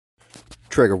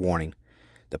Trigger warning.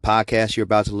 The podcast you're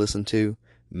about to listen to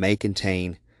may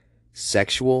contain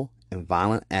sexual and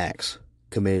violent acts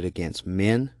committed against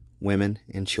men, women,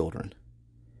 and children.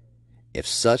 If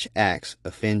such acts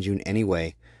offend you in any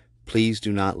way, please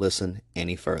do not listen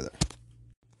any further.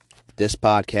 This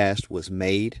podcast was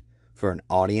made for an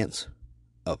audience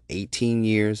of 18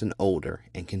 years and older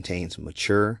and contains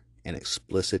mature and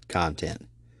explicit content.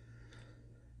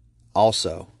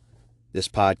 Also, this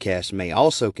podcast may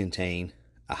also contain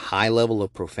a high level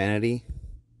of profanity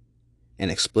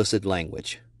and explicit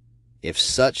language. If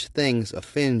such things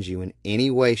offend you in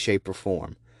any way, shape, or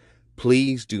form,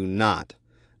 please do not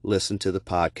listen to the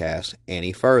podcast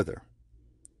any further.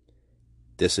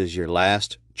 This is your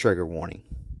last trigger warning.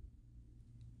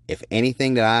 If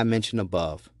anything that I mentioned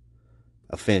above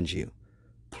offends you,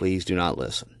 please do not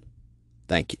listen.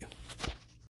 Thank you.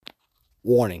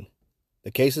 Warning.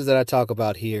 The cases that I talk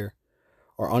about here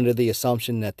are under the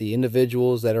assumption that the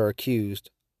individuals that are accused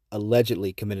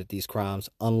allegedly committed these crimes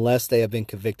unless they have been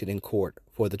convicted in court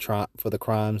for the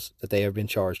crimes that they have been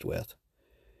charged with.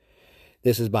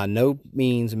 This is by no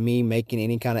means me making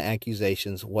any kind of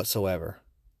accusations whatsoever.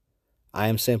 I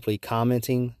am simply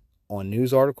commenting on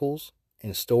news articles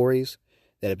and stories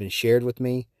that have been shared with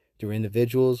me through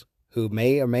individuals who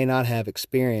may or may not have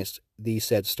experienced these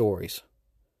said stories.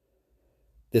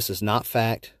 This is not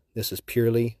fact. This is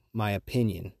purely my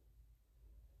opinion,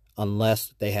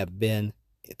 unless they have been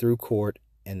through court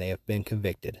and they have been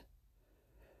convicted.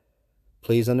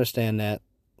 Please understand that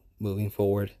moving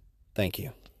forward. Thank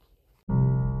you.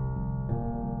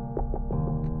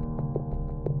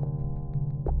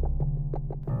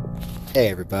 Hey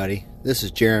everybody, this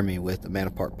is Jeremy with the Man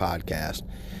Apart Podcast.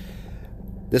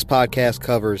 This podcast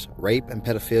covers rape and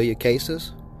pedophilia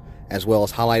cases, as well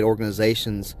as highlight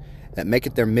organizations that make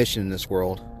it their mission in this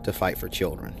world to fight for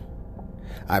children.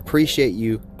 I appreciate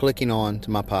you clicking on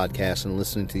to my podcast and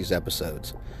listening to these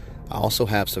episodes. I also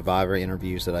have survivor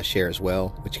interviews that I share as well,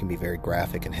 which can be very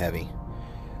graphic and heavy,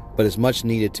 but is much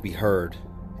needed to be heard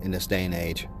in this day and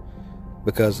age,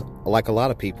 because like a lot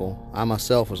of people, I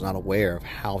myself was not aware of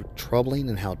how troubling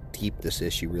and how deep this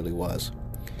issue really was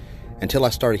until I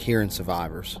started hearing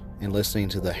survivors and listening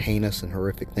to the heinous and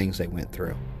horrific things they went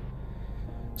through.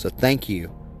 So thank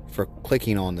you for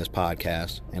clicking on this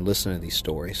podcast and listening to these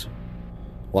stories.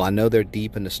 While I know they're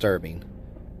deep and disturbing,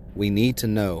 we need to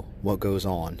know what goes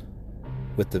on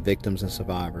with the victims and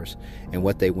survivors and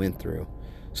what they went through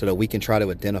so that we can try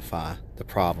to identify the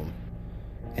problem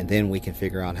and then we can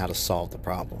figure out how to solve the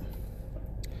problem.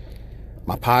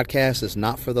 My podcast is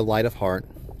not for the light of heart.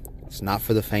 It's not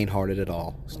for the faint-hearted at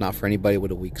all. It's not for anybody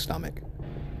with a weak stomach.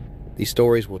 These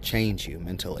stories will change you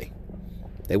mentally.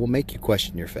 They will make you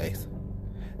question your faith.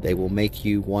 They will make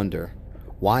you wonder,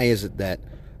 why is it that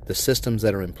the systems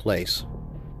that are in place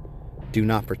do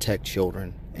not protect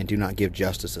children and do not give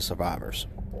justice to survivors?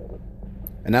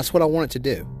 And that's what I want it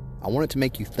to do. I want it to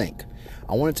make you think.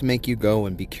 I want it to make you go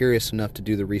and be curious enough to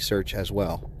do the research as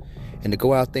well, and to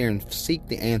go out there and seek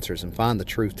the answers and find the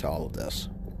truth to all of this.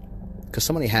 Because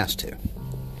somebody has to.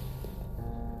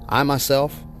 I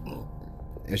myself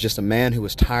was just a man who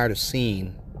was tired of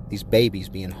seeing these babies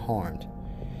being harmed.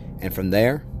 And from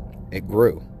there, it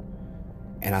grew.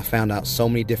 And I found out so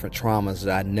many different traumas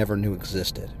that I never knew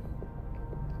existed.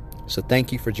 So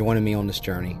thank you for joining me on this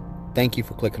journey. Thank you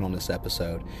for clicking on this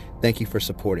episode. Thank you for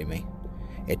supporting me.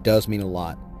 It does mean a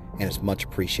lot, and it's much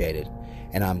appreciated.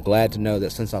 And I'm glad to know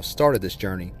that since I've started this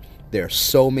journey, there are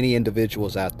so many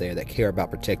individuals out there that care about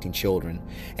protecting children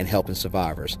and helping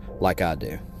survivors like I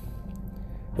do.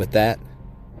 With that,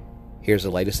 here's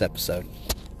the latest episode.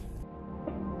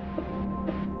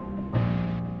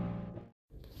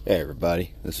 Hey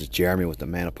everybody, this is Jeremy with the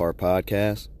Man Apart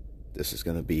Podcast. This is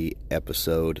going to be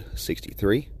episode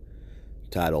 63,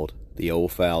 titled The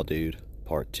Old Foul Dude,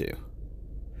 Part 2.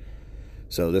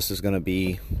 So this is going to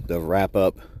be the wrap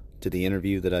up to the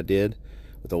interview that I did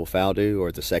with Old Foul Dude,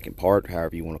 or the second part,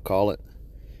 however you want to call it.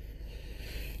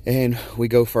 And we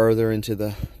go further into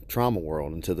the trauma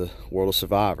world, into the world of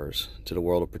survivors, to the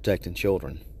world of protecting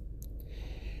children.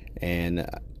 And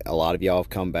a lot of y'all have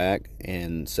come back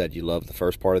and said you loved the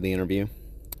first part of the interview.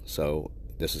 So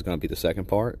this is going to be the second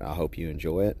part. I hope you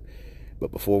enjoy it.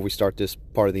 But before we start this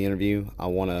part of the interview, I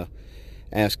want to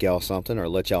ask y'all something, or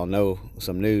let y'all know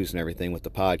some news and everything with the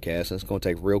podcast. And it's going to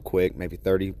take real quick, maybe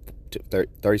 30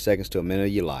 seconds to a minute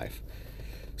of your life.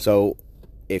 So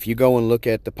if you go and look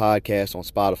at the podcast on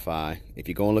Spotify, if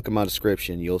you go and look at my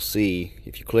description, you'll see,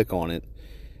 if you click on it,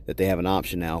 that they have an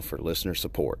option now for listener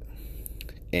support.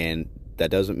 And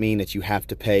that doesn't mean that you have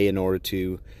to pay in order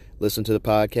to listen to the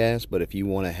podcast, but if you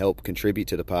want to help contribute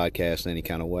to the podcast in any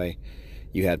kind of way,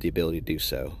 you have the ability to do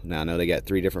so. Now, I know they got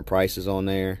 3 different prices on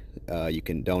there. You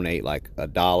can donate like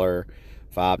 $1, $5,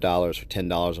 or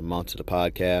 $10 a month to the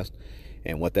podcast.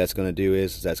 And what that's going to do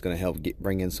is that's going to help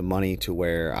bring in some money to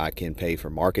where I can pay for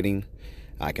marketing.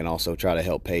 I can also try to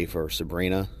help pay for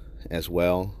Sabrina as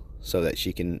well, so that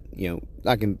she can,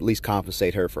 I can at least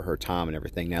compensate her for her time and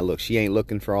everything. Now, look, she ain't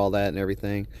looking for all that and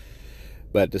everything,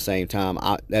 but at the same time,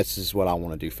 that's just what I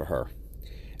want to do for her,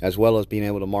 as well as being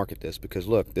able to market this. Because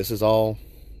look, this is all,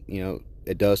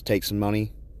 it does take some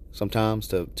money sometimes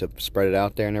to spread it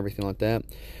out there and everything like that.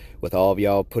 With all of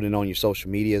y'all putting it on your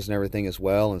social medias and everything as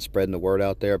well, and spreading the word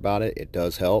out there about it, it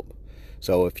does help.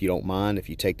 So if you don't mind, if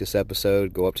you take this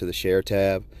episode, go up to the share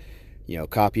tab,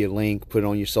 copy a link, put it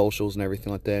on your socials and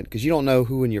everything like that, because you don't know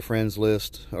who in your friends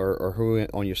list or who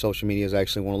on your social medias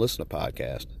actually want to listen to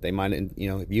podcasts. They might,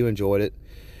 if you enjoyed it,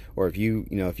 or if you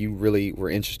really were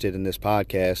interested in this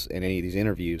podcast and any of these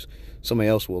interviews, somebody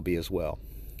else will be as well.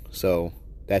 So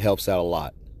that helps out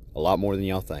a lot more than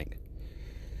y'all think.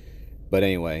 But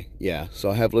anyway, yeah,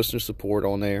 so I have listener support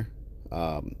on there.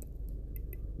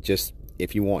 Just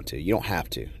if you want to. You don't have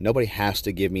to. Nobody has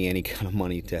to give me any kind of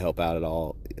money to help out at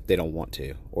all if they don't want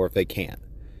to, or if they can't.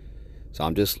 So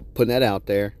I'm just putting that out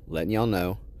there, letting y'all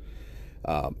know.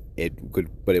 It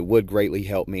would greatly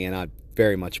help me, and I'd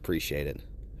very much appreciate it,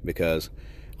 because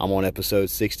I'm on episode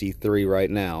 63 right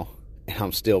now, and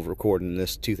I'm still recording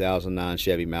this 2009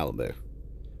 Chevy Malibu.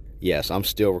 Yes, I'm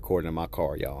still recording in my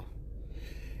car, y'all.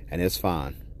 And it's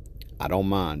fine. I don't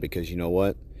mind, because you know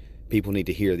what? People need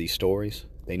to hear these stories.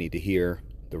 They need to hear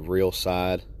the real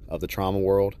side of the trauma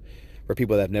world for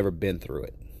people that have never been through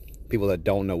it. People that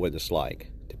don't know what it's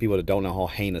like. To people that don't know how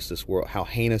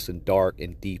heinous and dark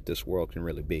and deep this world can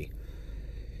really be.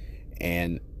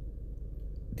 And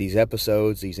these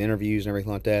episodes, these interviews and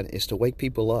everything like that is to wake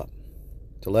people up.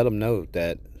 To let them know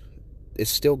that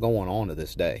it's still going on to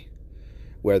this day.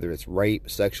 Whether it's rape,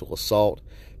 sexual assault,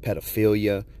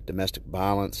 pedophilia, domestic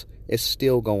violence, it's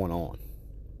still going on.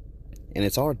 And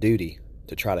it's our duty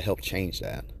to try to help change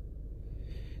that.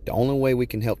 The only way we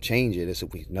can help change it is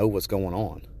if we know what's going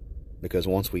on. Because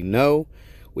once we know,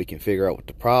 we can figure out what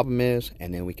the problem is,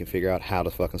 and then we can figure out how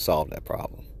to fucking solve that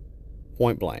problem.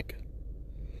 Point blank.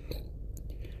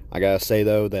 I gotta say,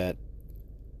 though, that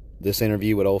this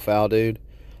interview with Old Foul Dude,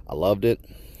 I loved it.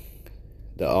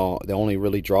 The only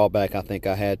really drawback I think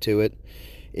I had to it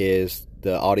is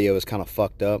the audio is kind of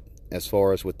fucked up as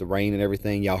far as with the rain and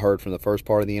everything. Y'all heard from the first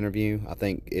part of the interview. I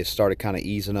think it started kind of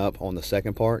easing up on the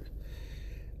second part.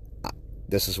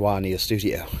 This is why I need a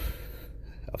studio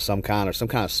of some kind, or some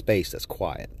kind of space that's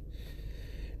quiet.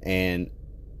 And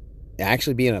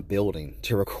actually be in a building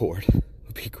to record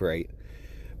would be great.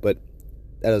 But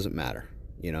that doesn't matter.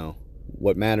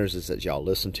 What matters is that y'all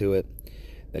listened to it,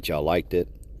 that y'all liked it,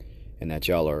 and that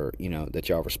y'all are, that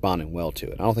y'all are responding well to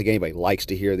it. I don't think anybody likes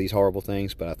to hear these horrible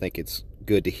things, but I think it's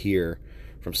good to hear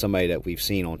from somebody that we've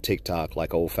seen on TikTok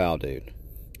like Old Foul Dude.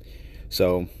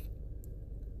 So,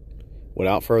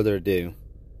 without further ado,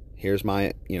 here's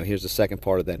the second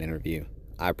part of that interview.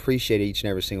 I appreciate each and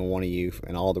every single one of you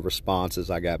and all the responses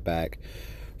I got back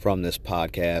from this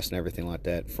podcast and everything like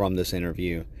that, from this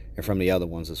interview, and from the other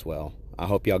ones as well. I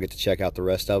hope y'all get to check out the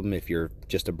rest of them. If you're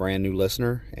just a brand new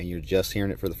listener and you're just hearing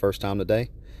it for the first time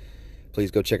today, please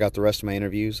go check out the rest of my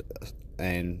interviews,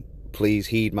 and please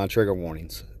heed my trigger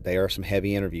warnings. There are some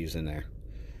heavy interviews in there.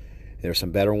 There are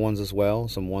some better ones as well,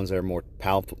 some ones that are more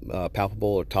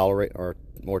palpable or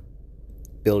more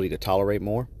ability to tolerate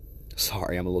more.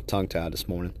 Sorry, I'm a little tongue-tied this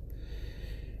morning.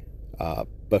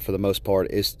 But for the most part,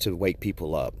 it's to wake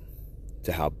people up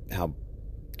to how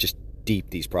just deep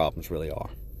these problems really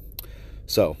are.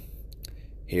 So,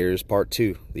 here's part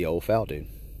 2, the Old Foul Dude.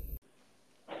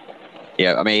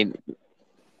 Yeah, I mean,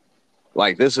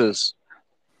 like, this is...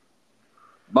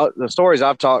 But the stories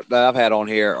that I've had on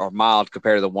here are mild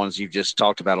compared to the ones you've just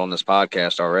talked about on this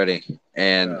podcast already.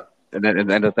 And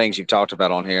the things you've talked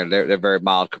about on here, they're very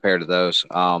mild compared to those.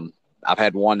 I've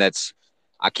had one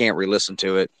I can't re-listen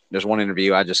to it. There's one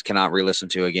interview I just cannot re-listen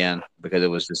to again because it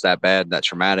was just that bad, that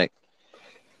traumatic.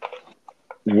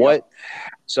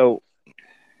 So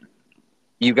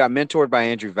you got mentored by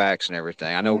Andrew Vax and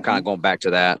everything. I know we're kind of going back to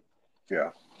that.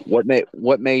 Yeah.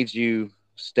 What made you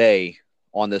stay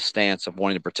on this stance of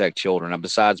wanting to protect children? And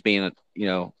besides being,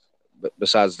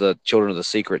 besides the children of the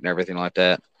secret and everything like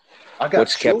that,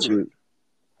 what's kept you?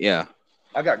 Yeah.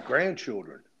 I got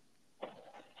grandchildren.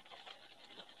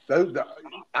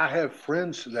 I have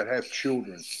friends that have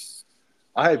children.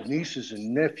 I have nieces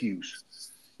and nephews.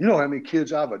 You know how many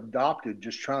kids I've adopted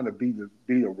just trying to be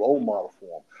a role model for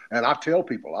them. And I tell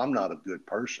people, I'm not a good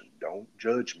person. Don't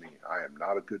judge me. I am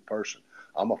not a good person.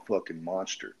 I'm a fucking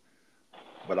monster,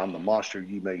 but I'm the monster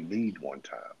you may need one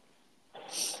time.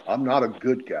 I'm not a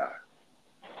good guy.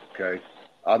 Okay,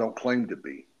 I don't claim to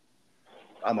be.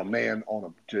 I'm a man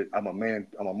on a. I'm a man.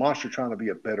 I'm a monster trying to be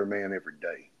a better man every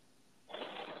day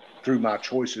through my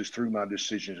choices, through my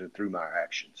decisions, and through my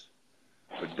actions.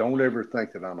 But don't ever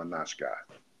think that I'm a nice guy.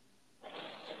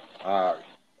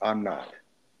 I'm not.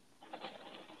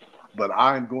 But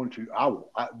I'm going to. I will.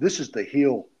 This is the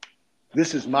hill.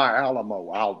 This is my Alamo.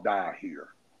 I'll die here.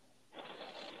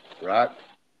 Right.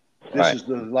 This Right. is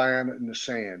the line in the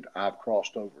sand I've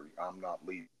crossed over. I'm not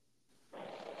leaving.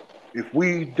 If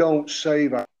we don't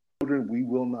save our children, we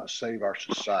will not save our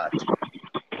society.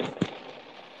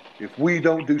 If we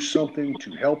don't do something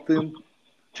to help them,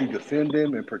 to defend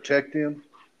them and protect them,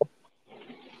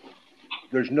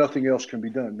 there's nothing else can be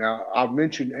done. Now, I've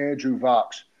mentioned Andrew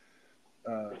Vachss.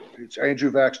 It's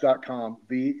andrewvachss.com,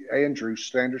 Andrew,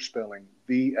 standard spelling,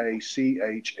 VACHSS.com.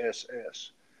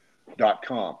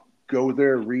 Go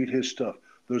there, read his stuff.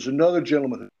 There's another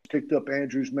gentleman who picked up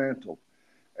Andrew's mantle,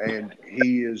 and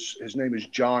his name is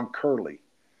John Curley.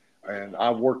 And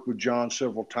I've worked with John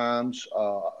several times.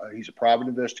 He's a private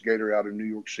investigator out in New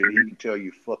York City. He can tell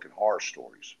you fucking horror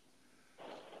stories.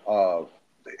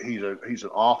 He's an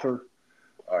author.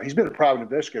 He's been a private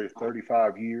investigator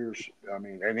 35 years. I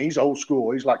mean, and he's old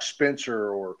school. He's like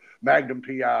Spencer or Magnum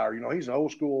PI. Or, he's an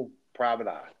old school private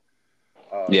eye.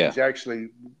 He's actually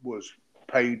was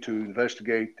paid to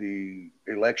investigate the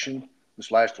election, this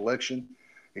last election.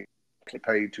 He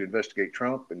paid to investigate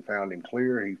Trump and found him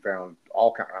clear. He found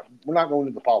all kind. We're not going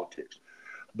into the politics,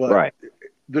 but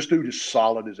this dude is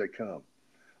solid as they come.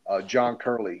 John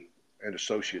Curley and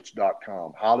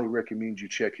Associates.com. Highly recommend you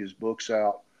check his books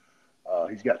out.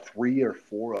 He's got 3 or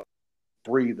 4,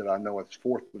 3 that I know. His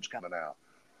 4th one's coming out.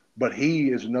 But he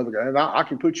is another guy, and I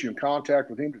can put you in contact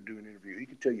with him to do an interview. He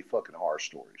can tell you fucking horror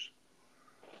stories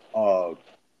of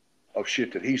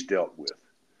shit that he's dealt with.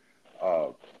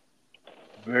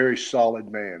 Very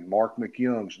solid man. Mark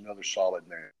McYoung's another solid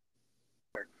man.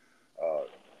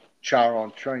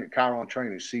 Chiron Training, CHIRON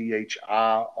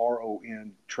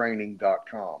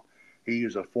training.com. He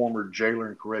is a former jailer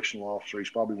and correctional officer.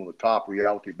 He's probably one of the top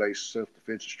reality-based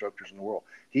self-defense instructors in the world.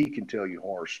 He can tell you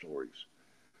horror stories.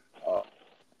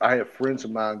 I have friends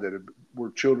of mine that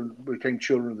became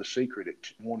children of the secret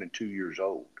at 1 and 2 years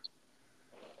old.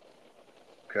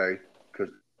 Okay,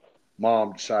 because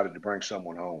mom decided to bring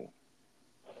someone home,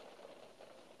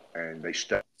 and they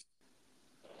stayed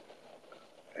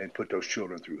and put those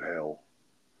children through hell.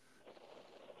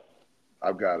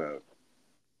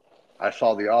 I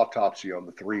saw the autopsy on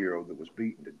the 3-year-old that was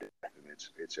beaten to death, and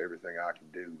it's everything I can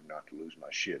do not to lose my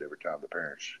shit every time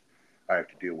I have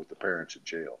to deal with the parents in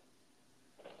jail.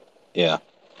 Yeah.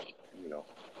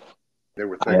 There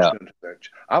were things done to that.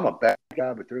 I'm a bad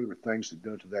guy, but there were things that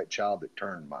done to that child that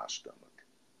turned my stomach.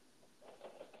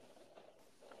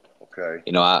 Okay.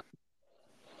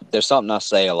 There's something I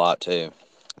say a lot too.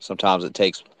 Sometimes it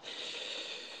takes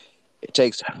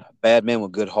bad men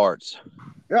with good hearts.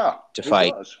 Yeah. To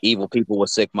fight evil people with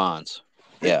sick minds.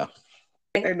 Yeah.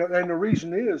 And the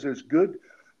reason is good.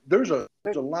 There's a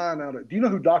line out of. Do you know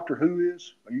who Doctor Who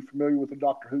is? Are you familiar with the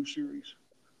Doctor Who series?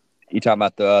 You talking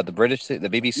about the British, the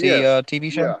BBC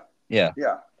TV show? Yeah.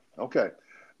 Okay.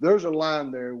 There's a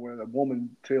line there where a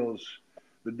woman tells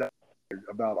the doctor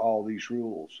about all these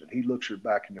rules, and he looks her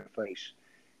back in the face,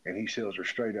 and he tells her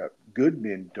straight up, "Good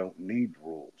men don't need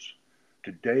rules.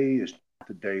 Today is not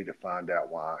the day to find out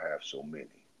why I have so many."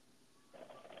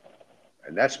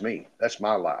 And that's me. That's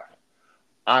my life.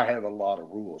 I have a lot of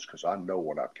rules because I know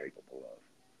what I'm capable of.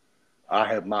 I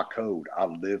have my code. I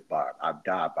live by it. I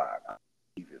die by it. I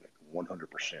believe in it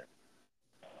 100%.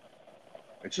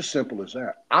 It's as simple as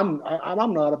that. I'm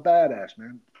not a badass,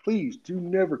 man. Please do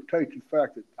never take the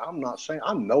fact that I'm not saying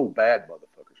I'm no bad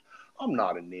motherfuckers. I'm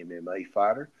not an MMA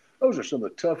fighter. Those are some of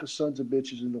the toughest sons of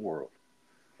bitches in the world.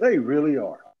 They really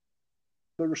are.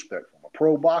 The respect for them. A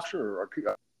pro boxer or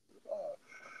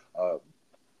a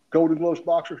Golden Gloves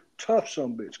boxer, tough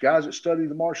son of a bitch. Guys that study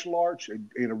the martial arts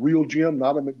in a real gym,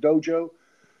 not a McDojo,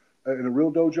 in a real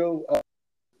dojo,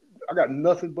 I got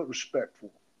nothing but respect for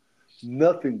them.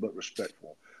 Nothing but respect for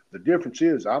them. The difference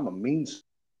is I'm a mean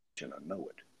and I know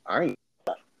it. I ain't.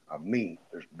 I'm mean.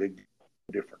 There's a big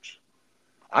difference.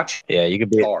 You could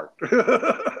be hard.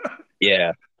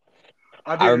 Yeah.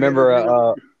 I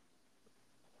remember.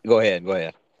 Go ahead.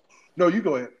 No, you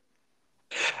go ahead.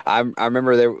 I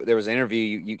remember there was an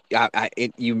interview.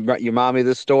 You remind me of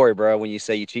this story, bro. When you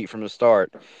say you cheat from the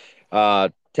start,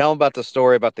 Tell him about the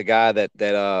story about the guy that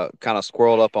kind of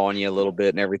squirreled up on you a little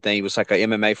bit and everything. He was like a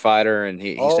MMA fighter, and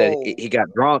he said Oh, he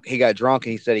got drunk. He got drunk,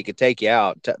 and he said he could take you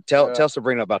out. yeah. Tell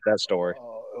Sabrina about that story.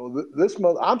 This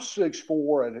month, I'm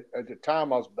 6'4", and at the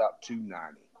time I was about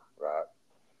 290, right?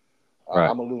 Right.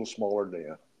 I'm a little smaller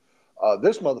than.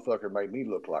 This motherfucker made me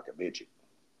look like a midget.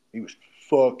 He was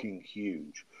fucking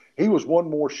huge. He was one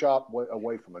more shot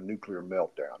away from a nuclear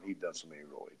meltdown. He'd done some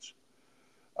steroids.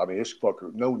 I mean, this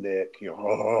fucker, no neck,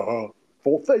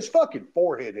 his fucking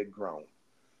forehead had grown.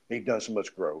 He'd done so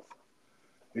much growth.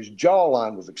 His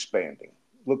jawline was expanding.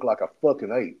 Looked like a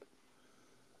fucking ape.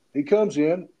 He comes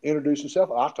in, introduces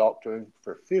himself. I talked to him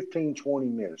for 15, 20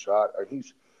 minutes, right?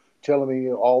 He's telling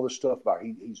me all this stuff about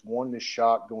he's won this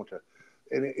shot going to,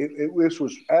 and this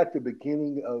was at the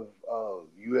beginning of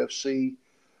UFC,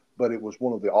 but it was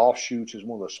one of the offshoots. It's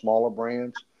one of the smaller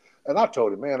brands. And I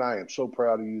told him, man, I am so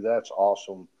proud of you. That's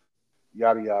awesome.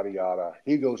 Yada, yada, yada.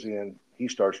 He goes in, he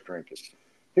starts drinking.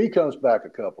 He comes back a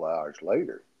couple of hours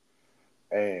later,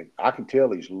 and I can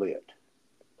tell he's lit.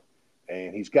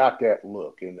 And he's got that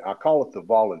look, and I call it the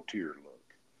volunteer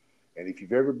look. And if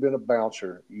you've ever been a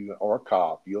bouncer or a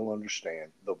cop, you'll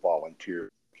understand the volunteer.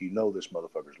 You know this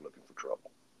motherfucker's looking for trouble.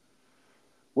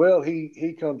 Well,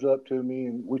 he comes up to me,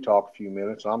 and we talk a few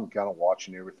minutes. I'm kind of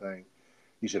watching everything.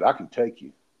 He said, I can take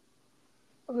you.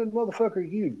 I said,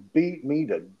 motherfucker, you beat me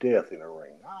to death in a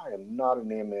ring. I am not an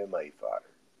MMA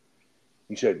fighter.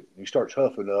 He said, he starts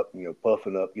huffing up,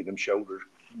 puffing up, getting them shoulders,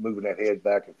 moving that head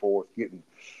back and forth, getting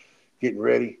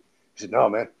ready. He said, no,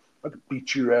 man, I could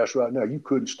beat your ass right now. You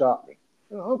couldn't stop me.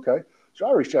 Oh, okay. So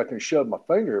I reached out there and shoved my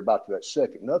finger about to that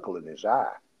second knuckle in his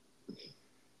eye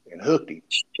and hooked him.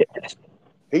 Shit.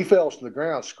 He fell to the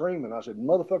ground screaming. I said,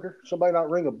 motherfucker, somebody not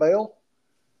ring a bell?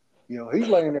 He's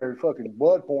laying there fucking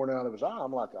blood pouring out of his eye.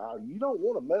 I'm like, you don't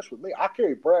want to mess with me. I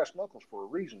carry brass knuckles for a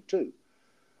reason, too.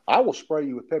 I will spray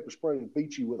you with pepper spray and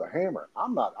beat you with a hammer.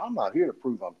 I'm not here to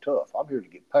prove I'm tough. I'm here to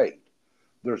get paid.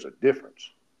 There's a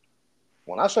difference.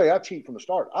 When I say I cheat from the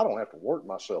start, I don't have to work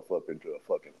myself up into a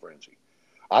fucking frenzy.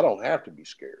 I don't have to be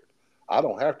scared. I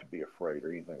don't have to be afraid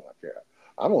or anything like that.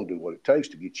 I'm going to do what it takes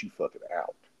to get you fucking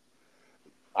out.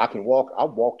 I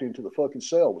walked into the fucking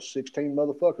cell with 16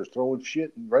 motherfuckers throwing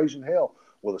shit and raising hell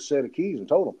with a set of keys and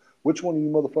told them, which one of you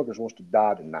motherfuckers wants to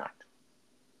die tonight?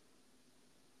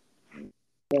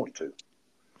 Want to.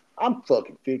 I'm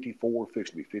fucking 54,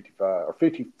 fixing to be 55, or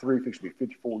 53, fixing to be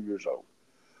 54 years old.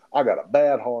 I got a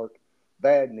bad heart,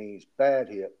 bad knees, bad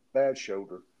hip, bad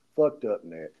shoulder, fucked up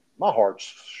neck. My heart's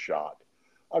shot.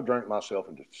 I've drank myself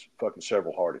into fucking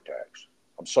several heart attacks.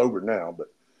 I'm sober now, but,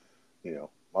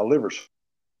 my liver's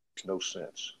makes no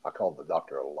sense. I called the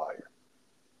doctor a liar.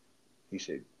 He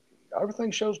said, everything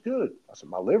shows good. I said,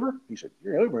 my liver? He said,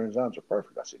 your liver enzymes are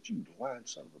perfect. I said, you lying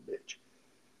son of a bitch.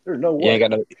 There's no way. You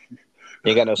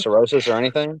ain't got no cirrhosis or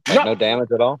anything? Like no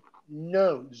damage at all?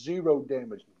 No, zero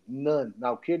damage. None.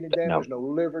 No kidney damage, no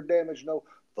liver damage, no.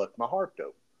 Fuck my heart,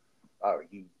 though.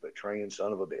 You betraying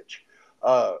son of a bitch.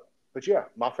 But yeah,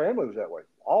 my family was that way.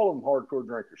 All of them hardcore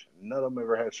drinkers. None of them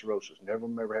ever had cirrhosis. None of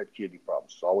them ever had kidney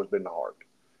problems. It's always been the heart.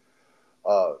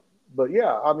 But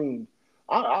yeah, I mean,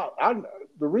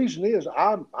 the reason is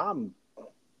I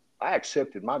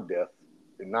accepted my death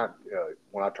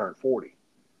when I turned 40,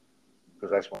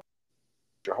 because that's when I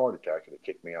had a heart attack and it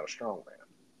kicked me out of strongman.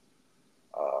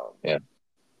 Yeah.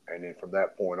 And then from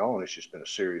that point on, it's just been a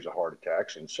series of heart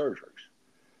attacks and surgeries.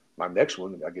 My next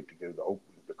one, I get to go to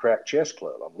the Crack Chest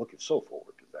Club. I'm looking so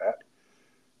forward to that.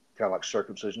 Kind of like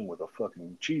circumcision with a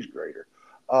fucking cheese grater.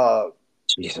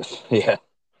 Jesus. Yeah.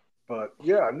 But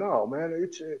yeah, no, man,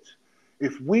 it's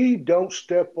if we don't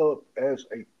step up as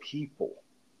a people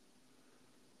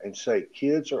and say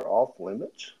kids are off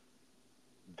limits,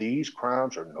 these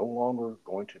crimes are no longer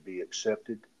going to be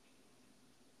accepted,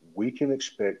 we can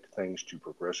expect things to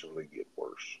progressively get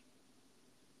worse.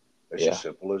 It's as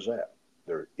simple as that.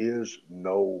 There is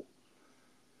no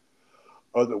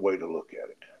other way to look at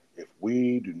it. If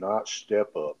we do not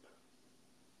step up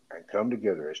and come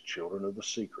together as children of the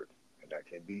secret, and that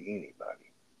can be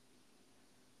anybody,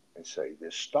 and say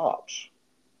this stops,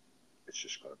 it's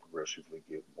just going to progressively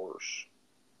get worse.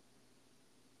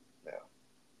 Now,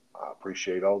 I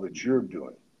appreciate all that you're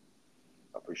doing.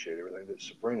 I appreciate everything that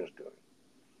Sabrina's doing.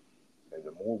 And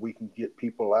the more we can get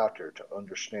people out there to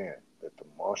understand that the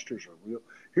monsters are real.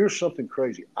 Here's something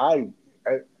crazy. And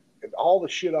all the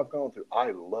shit I've gone through,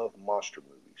 I love monster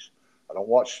movies. I don't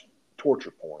watch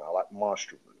torture porn. I like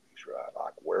monster movies, right?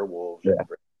 Like werewolves and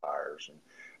vampires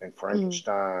and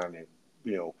Frankenstein and,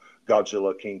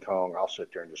 Godzilla, King Kong. I'll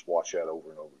sit there and just watch that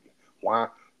over and over again. Why?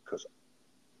 Because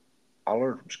I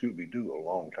learned from Scooby-Doo a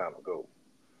long time ago.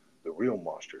 The real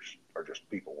monsters are just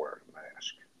people wearing a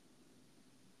mask.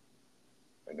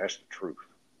 And that's the truth.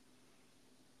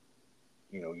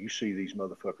 You know, you see these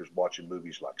motherfuckers watching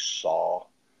movies like Saw,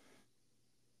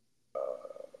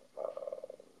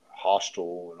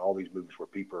 Hostel, and all these movies where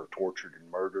people are tortured and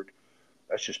murdered.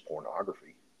 That's just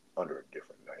pornography under a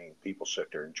different name. People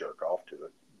sit there and jerk off to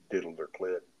it, diddle their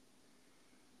clit.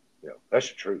 You know, that's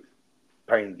the truth.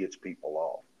 Pain gets people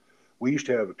off. We used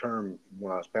to have a term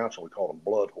when I was bouncing, we called them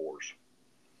blood whores.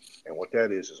 And what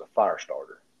that is a fire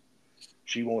starter.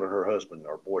 She wanted her husband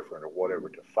or boyfriend or whatever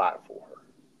to fight for her.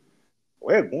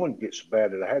 We had one get so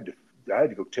bad that I had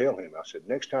to go tell him. I said,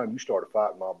 next time you start a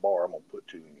fight in my bar, I'm gonna put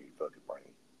two in your fucking brain.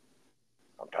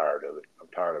 I'm tired of it. I'm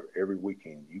tired of every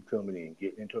weekend you coming in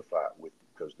getting into a fight with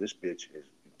because this bitch is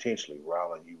intentionally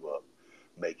riling you up,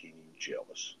 making you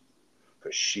jealous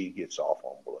because she gets off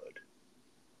on blood.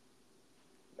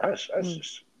 That's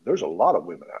just, there's a lot of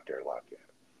women out there like that.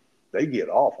 They get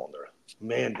off on their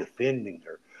man defending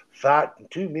her, fighting,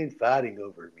 two men fighting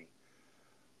over me.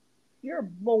 Your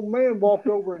old man walked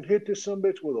over and hit this some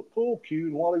bitch with a pool cue,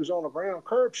 and while he was on the ground,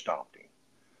 curb stomped him.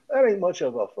 That ain't much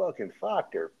of a fucking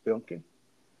fight there, Pilkin.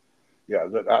 Yeah,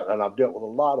 and I've dealt with a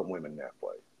lot of women that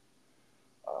way.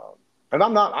 And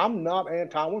I'm not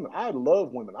anti-women. I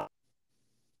love women. I've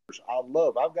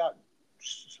got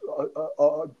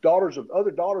other daughters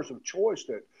of choice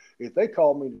that if they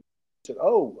call me and said,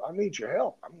 "Oh, I need your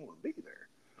help," I'm going to be there.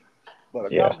 But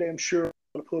I'm goddamn sure I'm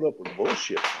going to put up with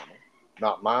bullshit from them.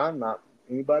 Not mine, not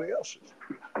anybody else's.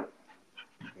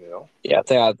 You know. Yeah,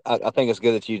 I think it's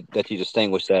good that you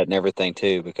distinguish that and everything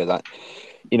too, because what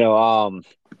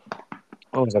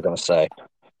was I going to say?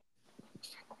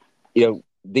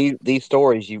 These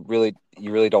stories you really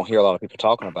don't hear a lot of people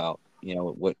talking about.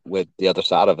 With the other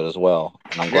side of it as well.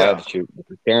 And I'm glad that you're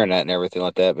sharing that and everything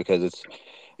like that, because it's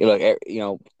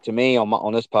to me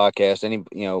on this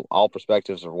podcast, all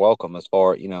perspectives are welcome as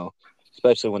far,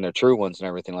 especially when they're true ones and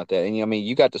everything like that. And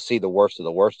you got to see the worst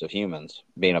of humans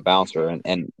being a bouncer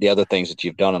and the other things that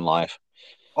you've done in life.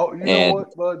 Oh, you know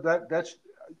what, bud? That's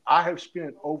I have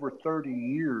spent over 30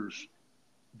 years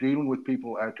dealing with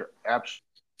people after abs,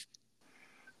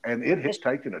 and it has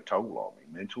taken a toll on me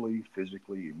mentally,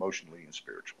 physically, emotionally, and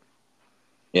spiritually.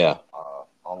 Yeah.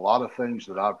 A lot of things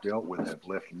that I've dealt with have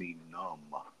left me numb.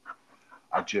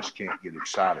 I just can't get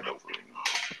excited over it anymore.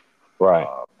 Right.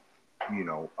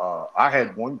 I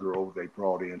had one girl they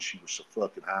brought in. She was so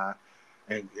fucking high.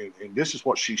 And this is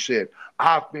what she said.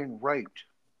 I've been raped.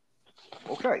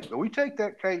 Okay, so we take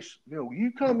that case.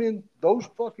 You come in those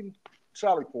fucking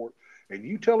Sallyport and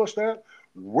you tell us that,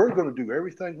 we're going to do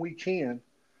everything we can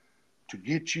to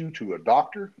get you to a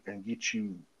doctor and get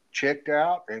you checked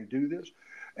out and do this.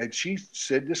 And she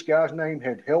said this guy's name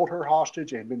had held her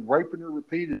hostage and been raping her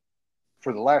repeatedly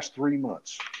for the last 3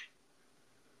 months.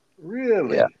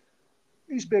 Really? Yeah.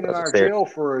 He's been in our jail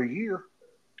for a year.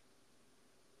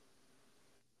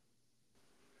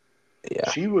 Yeah.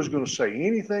 She was going to say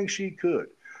anything she could.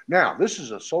 Now, this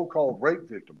is a so-called rape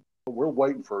victim. We're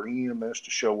waiting for EMS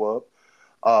to show up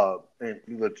and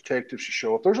the detectives to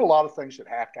show up. There's a lot of things that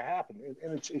have to happen,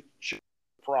 and it's a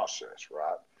process,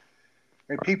 right?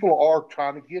 And people are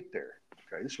trying to get there.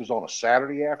 Okay, this was on a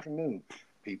Saturday afternoon.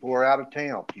 People are out of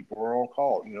town. People are on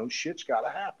call. Shit's got to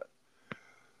happen.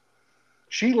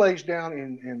 She lays down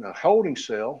in a holding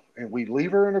cell, and we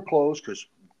leave her in her clothes because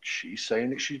she's saying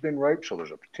that she's been raped, so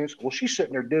there's a potential. Well, she's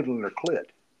sitting there diddling her clit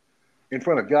in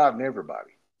front of God and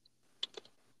everybody.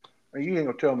 Now, you ain't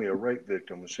going to tell me a rape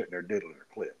victim was sitting there diddling her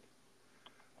clit.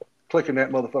 Clicking that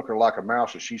motherfucker like a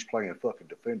mouse as she's playing fucking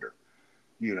defender.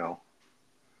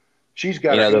 She's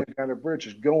got her hand down her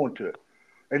britches going to it.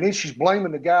 And then she's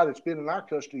blaming the guy that's been in our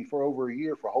custody for over a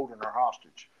year for holding her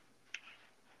hostage.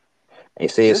 You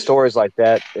see, it's stories like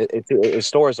that. It's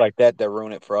stories like that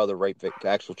ruin it for other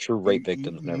actual true rape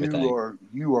victims and everything.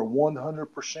 You are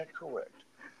 100% correct.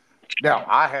 Now,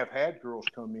 I have had girls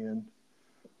come in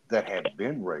that have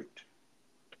been raped,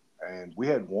 and we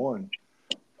had one.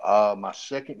 My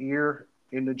second year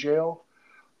in the jail,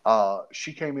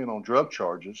 she came in on drug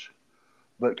charges,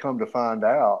 but come to find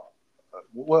out,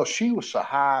 she was so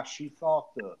high she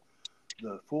thought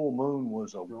the full moon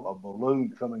was a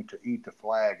balloon coming to eat the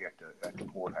flag at the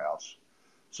courthouse.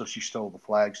 So she stole the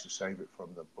flags to save it from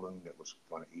the balloon that was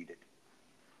going to eat it.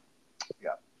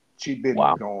 Yeah. She'd been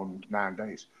gone 9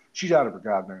 days. She's out of her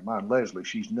goddamn mind. Leslie,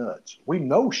 she's nuts. We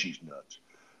know she's nuts.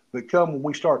 But when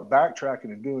we start backtracking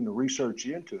and doing the research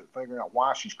into it, figuring out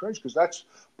why she's crazy, because that's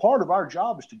part of our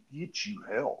job is to get you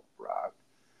help, right?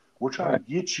 We're trying to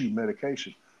get you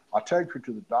medication. I take her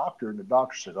to the doctor, and the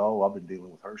doctor said, "Oh, I've been dealing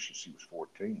with her since she was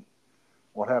 14.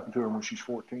 What happened to her when she's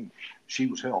 14? She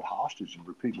was held hostage and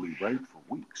repeatedly raped for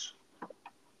weeks.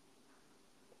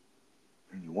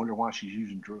 And you wonder why she's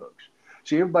using drugs.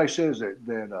 See, everybody says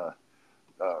that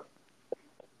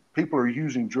people are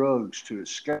using drugs to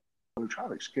escape. They're trying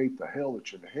to escape the hell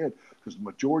that's in the head, because the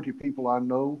majority of people I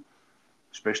know,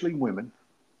 especially women,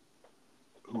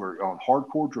 who are on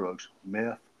hardcore drugs,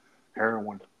 meth,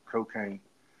 heroin, cocaine,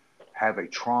 have a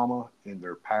trauma in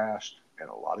their past, and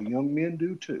a lot of young men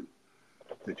do too,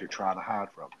 that they're trying to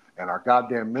hide from. And our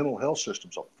goddamn mental health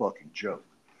system's a fucking joke.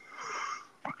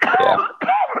 Yeah.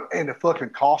 And the fucking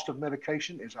cost of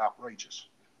medication is outrageous.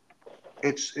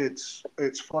 It's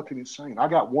fucking insane. I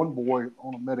got one boy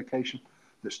on a medication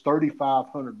that's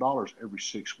 $3,500 every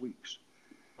 6 weeks.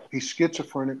 He's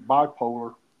schizophrenic,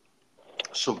 bipolar,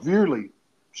 severely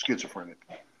schizophrenic.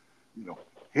 You know,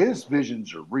 his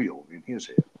visions are real in his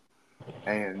head,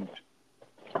 and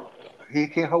he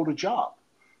can't hold a job.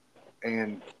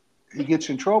 And he gets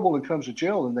in trouble and comes to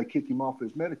jail, and they kick him off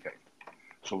his Medicaid.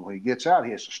 So when he gets out,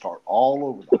 he has to start all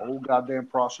over the whole goddamn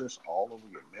process, all over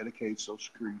get Medicaid, Social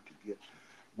Security to get.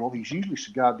 Well, he's usually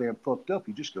so goddamn fucked up.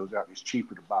 He just goes out and it's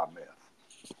cheaper to buy meth.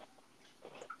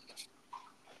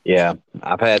 Yeah,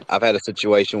 I've had a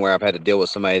situation where I've had to deal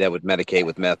with somebody that would medicate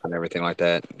with meth and everything like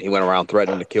that. He went around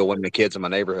threatening to kill women and kids in my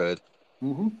neighborhood,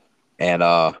 Mm-hmm. and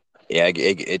yeah,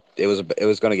 it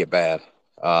was going to get bad.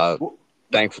 Well,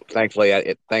 Thankfully, I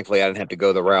didn't have to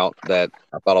go the route that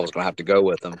I thought I was going to have to go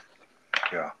with them.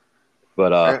 yeah.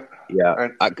 But yeah,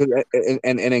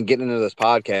 And, and then getting into this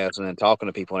podcast and then talking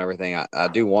to people and everything, I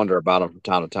do wonder about him from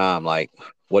time to time. Like,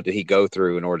 what did he go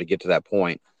through in order to get to that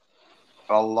point?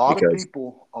 a lot of Because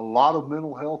people, a lot of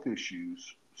mental health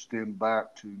issues stem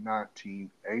back to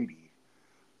 1980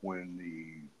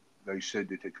 when they said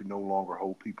that they could no longer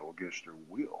hold people against their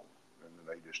will, and then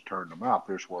they just turned them out.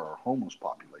 There's where our homeless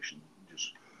population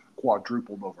just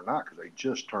quadrupled overnight because they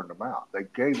just turned them out. They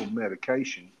gave them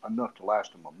medication enough to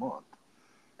last them a month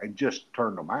and just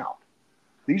turned them out.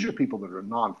 These are people that are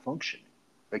non-functioning.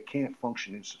 They can't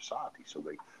function in society, so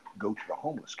they go to the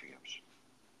homeless camps.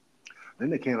 Then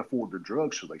they can't afford their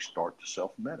drugs, so they start to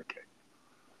self-medicate.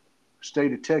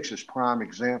 State of Texas, prime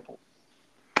example.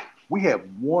 We have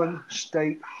one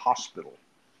state hospital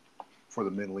for the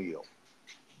mentally ill.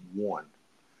 One.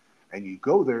 And you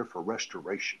go there for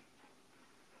restoration.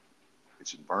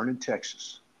 It's in Vernon,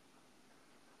 Texas.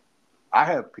 I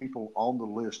have people on the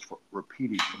list for for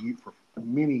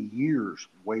many years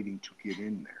waiting to get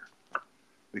in there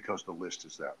because the list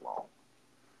is that long.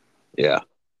 yeah,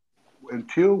 And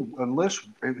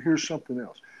here's something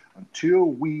else. Until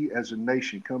we as a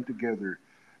nation come together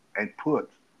and put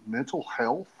mental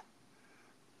health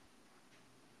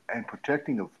and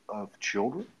protecting of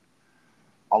children,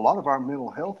 a lot of our mental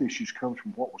health issues comes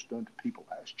from what was done to people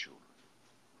as children.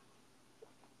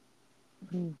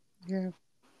 Yeah.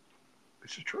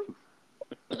 It's the truth.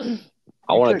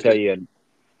 I want to tell you.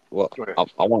 Well, Go ahead.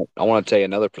 I want to tell you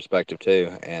another perspective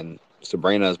too. And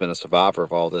Sabrina has been a survivor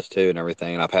of all this too, and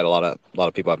everything. And I've had a lot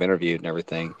of people I've interviewed and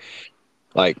everything.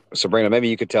 Like Sabrina, maybe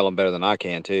you could tell them better than I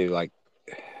can too. Like,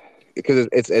 because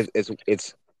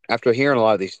it's after hearing a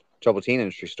lot of these troubled teen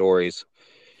industry stories,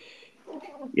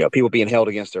 you know, people being held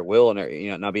against their will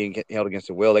and not being held against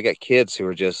their will. They got kids who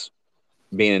are just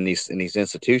being in these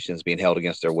institutions being held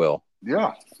against their will,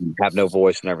 Yeah. have no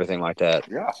voice and everything like that.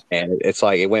 Yeah. And it's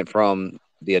like it went from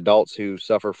the adults who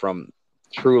suffer from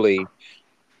truly,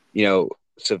 you know,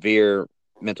 severe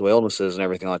mental illnesses and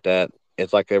everything like that.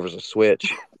 It's like there was a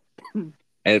switch.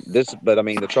 But I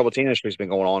mean, the troubled teen industry has been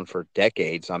going on for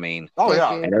decades. I mean, Oh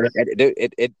yeah.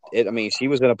 and I mean, she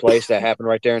was in a place that happened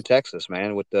right there in Texas,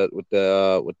 man, with the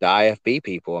IFB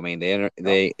people. I mean, the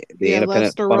independent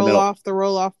Lester fundamental. the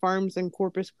Roloff Farms in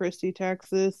Corpus Christi,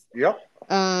 Texas. Yep.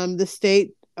 The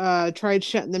state tried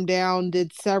shutting them down,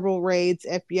 did several raids.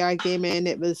 FBI came in.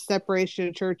 It was separation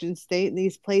of church and state, and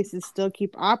these places still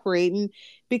keep operating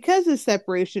because of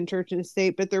separation of church and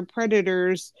state, but they're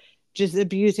predators just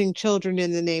abusing children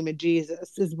in the name of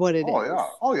Jesus is what it is. Oh yeah.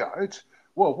 Oh yeah. It's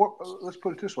let's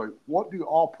put it this way. What do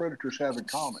all predators have in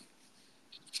common?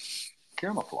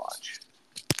 Camouflage.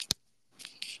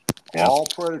 Yeah. All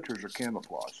predators are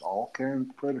camouflage. All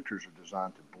predators are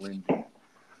designed to blend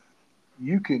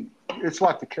in. It's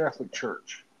like the Catholic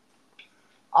Church.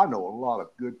 I know a lot of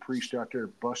good priests out there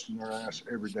busting their ass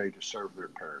every day to serve their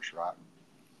parish, right?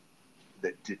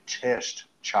 That detest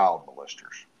child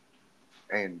molesters.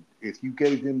 And if you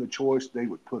gave them the choice, they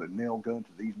would put a nail gun to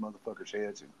these motherfuckers'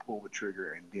 heads and pull the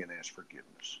trigger and then ask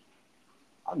forgiveness.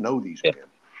 I know these men.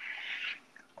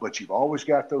 But you've always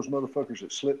got those motherfuckers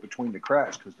that slip between the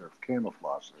cracks because they're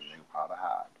camouflaged. They know how to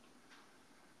hide.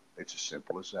 It's as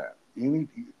simple as that. Any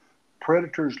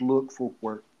predators look for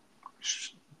where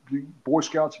the Boy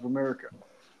Scouts of America.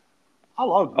 I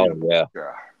loved being a Boy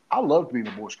Scout. I loved being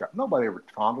a Boy Scout. Nobody ever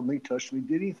fondled me, touched me,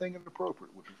 did anything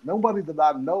inappropriate with me. Nobody that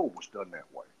I know was done that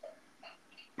way.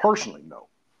 Personally, no.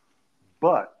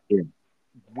 But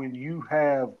when you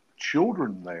have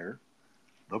children there,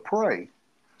 the prey,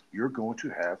 you're going to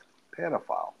have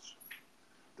pedophiles.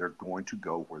 They're going to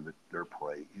go where their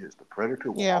prey is. The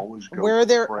predator will always go where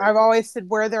there. I've always said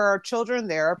where there are children,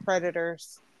 there are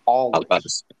predators. Always.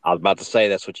 I was about to say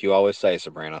that's what you always say,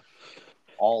 Sabrina.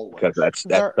 Always. Because that's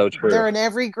so true. They're in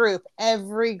every group.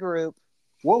 Every group.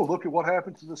 Well, look at what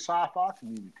happened to the sci-fi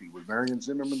community with Marion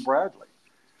Zimmerman Bradley,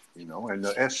 and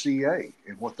the SCA.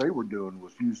 And what they were doing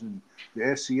was using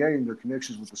the SCA and their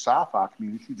connections with the sci-fi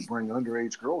community to bring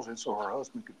underage girls in so her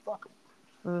husband could fuck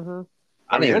them. Mm-hmm.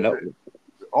 I don't even know.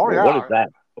 Oh, yeah. What is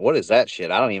that? What is that shit?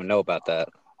 I don't even know about that.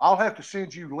 I'll have to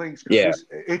send you links. Yeah.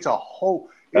 It's a whole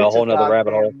nother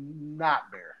rabbit hole.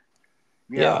 Nightmare.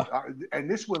 Yeah. And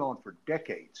this went on for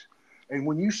decades. And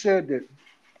when you said that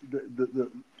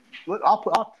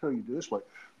I'll tell you this way.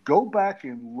 Go back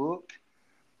and look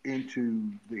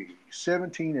into the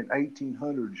 17 and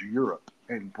 1800s Europe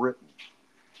and Britain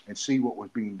and see what was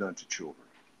being done to children.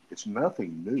 It's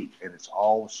nothing new, and it's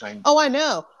all the same. Oh, I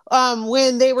know.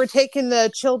 When they were taking the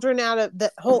children out of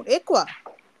the whole ICWA,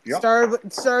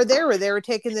 started there, where they were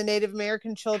taking the Native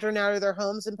American children out of their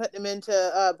homes and putting them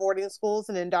into boarding schools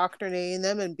and indoctrinating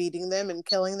them and beating them and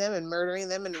killing them and murdering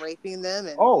them and raping them.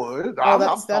 And I'm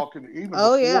talking even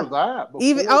before that.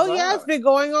 It's been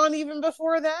going on even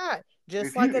before that.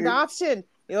 Just like adoption.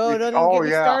 Don't even get me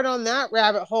started on that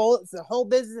rabbit hole. It's the whole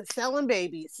business of selling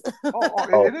babies.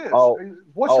 It is.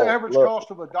 What's the average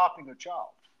cost of adopting a child?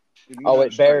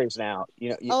 It varies now.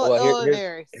 It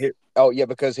varies.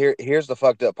 Because here's the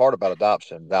fucked up part about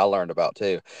adoption that I learned about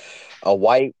too. A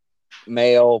white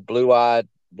male, blue-eyed,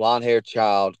 blonde-haired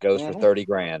child goes for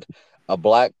 $30,000. A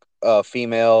black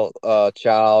female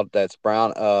child that's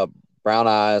brown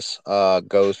eyes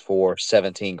goes for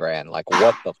 $17,000. Like,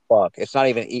 what the fuck? It's not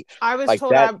even. I was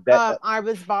told I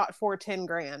was bought for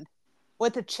 $10,000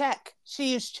 with a check.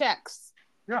 She used checks.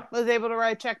 Yeah, was able to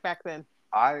write a check back then.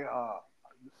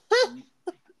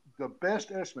 The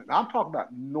best estimate. I'm talking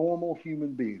about normal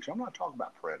human beings. I'm not talking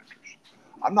about predators.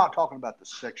 I'm not talking about the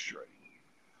sex trade.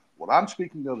 What I'm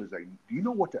speaking of is do you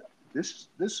know what this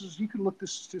is? You can look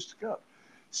this statistic up.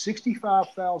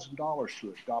 $65,000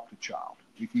 to adopt a child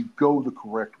if you go the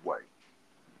correct way.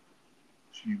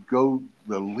 So you go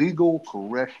the legal,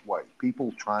 correct way.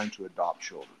 People trying to adopt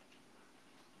children.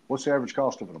 What's the average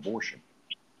cost of an abortion?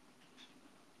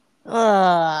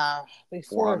 $400.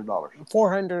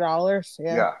 $400.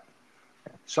 Yeah.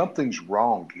 Something's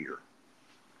wrong here.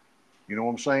 You know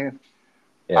what I'm saying?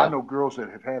 Yeah. I know girls that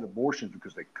have had abortions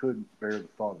because they couldn't bear the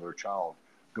thought of their child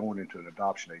going into an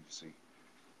adoption agency.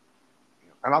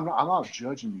 And I'm not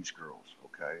judging these girls,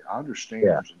 okay? I understand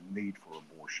there's a need for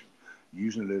abortion.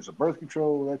 Using it as a birth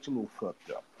control, that's a little fucked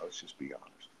up. Let's just be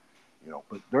honest.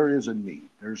 But there is a need.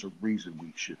 There's a reason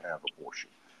we should have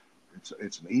abortion. It's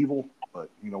an evil, but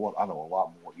you know what? I know a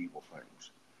lot more evil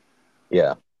things.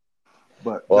 Yeah.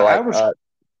 But the average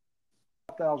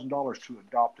 $5,000 to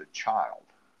adopt a child.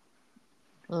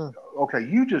 Okay,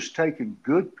 you just taken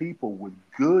good people with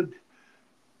good,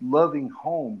 loving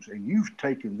homes, and you've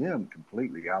taken them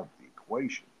completely out of the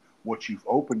equation. What you've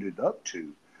opened it up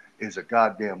to is a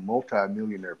goddamn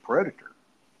multi-millionaire predator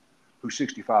who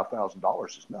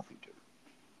 $65,000 is nothing to.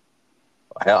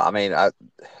 Hell, I mean,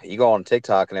 you go on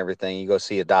TikTok and everything, you go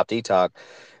see Adoptee Talk.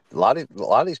 A lot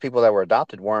of these people that were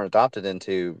adopted weren't adopted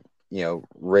into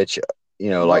rich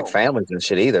like families and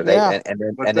shit either.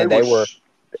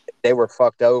 They were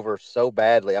fucked over so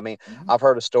badly. I mean, I've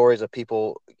heard of stories of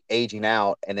people aging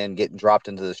out and then getting dropped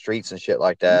into the streets and shit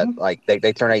like that. Like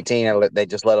they turn 18 and they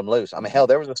just let them loose. I mean, hell,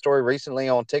 there was a story recently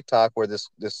on TikTok where this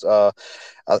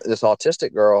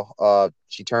autistic girl,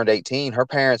 she turned 18. Her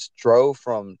parents drove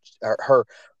from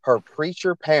her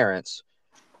preacher parents,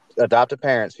 adopted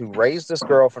parents who raised this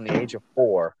girl from the age of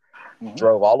 4,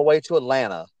 drove all the way to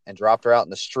Atlanta and dropped her out in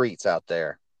the streets out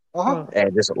there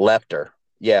and just left her.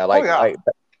 Yeah,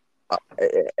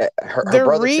 they're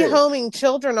rehoming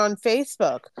children on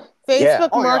Facebook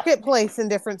Marketplace in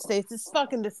different states. It's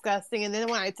fucking disgusting. And then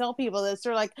when I tell people this,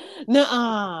 they're like,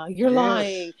 "Nuh-uh, you're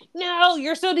lying. No,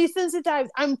 you're so desensitized.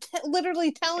 I'm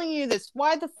literally telling you this.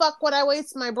 Why the fuck would I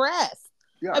waste my breath?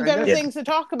 I've better things to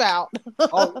talk about."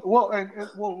 Look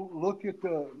at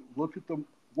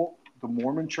what the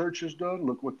Mormon Church has done.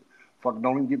 Look what don't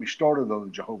even get me started on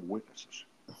the Jehovah's Witnesses.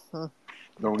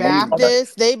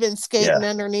 Baptists, they've been skating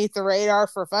underneath the radar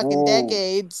for fucking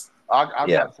decades. I've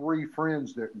Yeah. got 3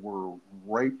 friends that were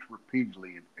raped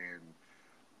repeatedly, and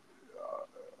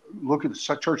look at the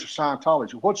Church of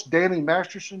Scientology. What's Danny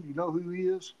Masterson? You know who he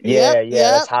is? Yeah, that's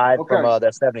Yep. Hyde from Okay.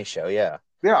 that '70s show. Yeah.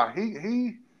 Yeah,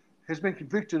 he has been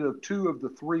convicted of 2 of the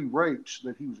 3 rapes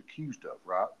that he was accused of,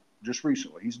 right? Just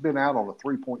recently. He's been out on a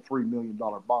 $3.3 million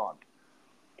bond.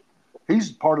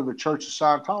 He's part of the Church of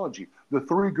Scientology. The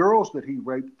 3 girls that he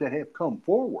raped that have come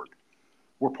forward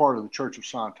were part of the Church of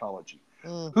Scientology,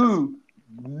 who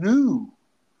knew,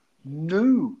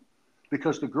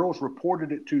 because the girls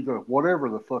reported it to the whatever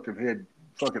the fucking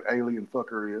alien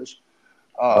fucker is.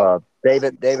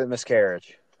 David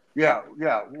Miscarriage. Yeah,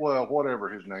 well, whatever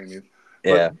his name is.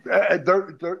 Yeah. But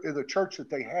the church that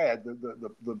they had,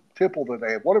 the tipple that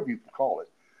they had, whatever you call it,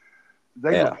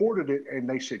 they reported it, and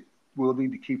they said, we'll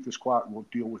need to keep this quiet and we'll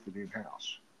deal with it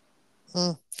in-house.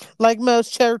 Like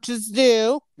most churches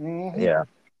do. Mm-hmm. Yeah.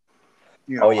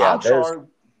 You know, yeah. I'm sorry.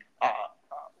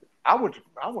 I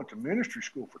went to ministry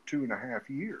school for 2.5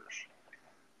 years.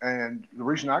 And the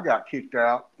reason I got kicked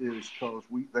out is because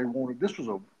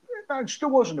it still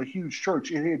wasn't a huge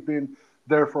church. It had been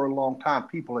there for a long time.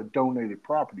 People had donated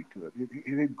property to it.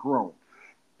 It had grown.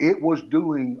 It was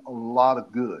doing a lot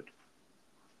of good.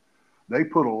 They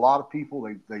put a lot of people,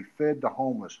 they fed the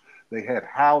homeless. They had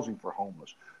housing for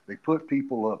homeless. They put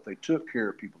people up. They took care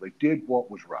of people. They did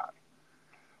what was right.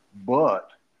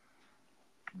 But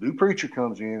new preacher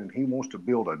comes in and he wants to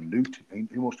build a new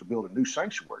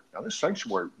sanctuary. Now this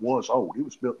sanctuary was old. It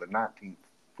was built in the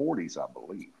 1940s, I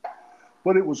believe.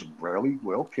 But it was really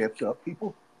well kept up.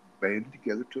 People banded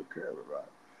together, took care of it,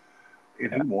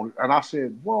 right? And and I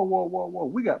said, whoa.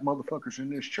 We got motherfuckers in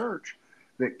this church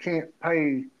that can't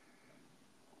pay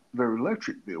their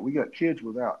electric bill. We got kids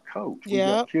without coats. We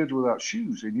got kids without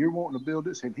shoes. And you're wanting to build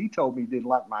this. And he told me he didn't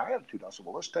like my attitude. I said,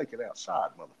 well, let's take it outside,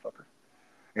 motherfucker.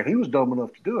 And he was dumb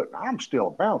enough to do it. I'm still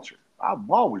a bouncer. I'll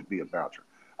always be a bouncer.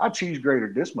 I cheese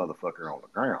grated this motherfucker on the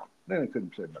ground. Then I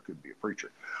couldn't say I couldn't be a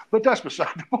preacher. But that's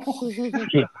beside the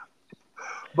point.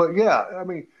 But yeah, I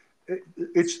mean,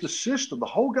 it's the system. The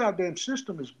whole goddamn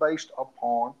system is based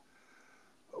upon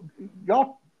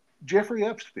Jeffrey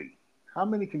Epstein. How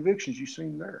many convictions you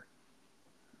seen there?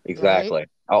 Exactly. Right.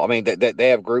 Oh, I mean, they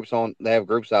have groups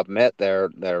I've met there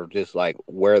that are just like,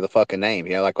 where the fucking name?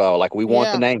 You know, like we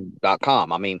want the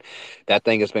name.com. I mean, that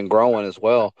thing has been growing as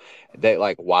well. They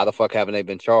like, why the fuck haven't they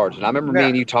been charged? And I remember me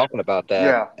and you talking about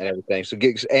that and everything. So,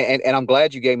 and I'm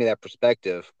glad you gave me that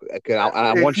perspective.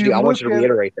 I want you to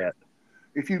reiterate that.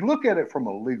 If you look at it from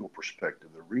a legal perspective,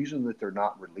 the reason that they're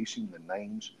not releasing the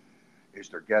names is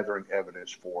they're gathering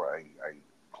evidence for a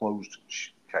closed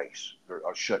case,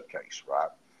 a shut case, right?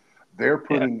 They're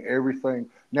putting everything.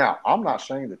 Now, I'm not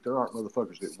saying that there aren't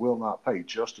motherfuckers that will not pay.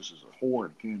 Justice is a whore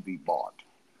and can be bought.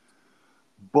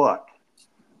 But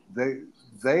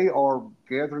they are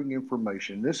gathering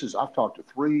information. I've talked to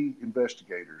 3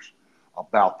 investigators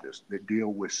about this that deal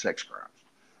with sex crimes.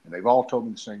 And they've all told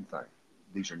me the same thing.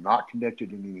 These are not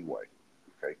connected in any way,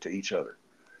 okay, to each other.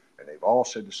 And they've all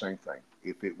said the same thing.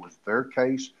 If it was their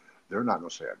case, they're not going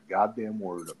to say a goddamn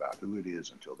word about who it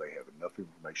is until they have enough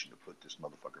information to put this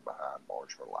motherfucker behind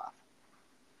bars for life.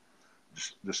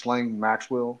 The Slaying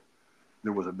Maxwell,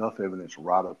 there was enough evidence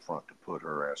right up front to put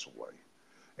her ass away.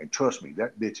 And trust me,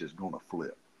 that bitch is going to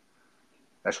flip.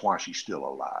 That's why she's still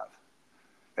alive.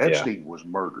 Epstein was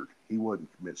murdered. He wasn't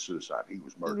commit suicide. He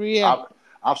was murdered. Yeah.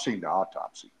 I've seen the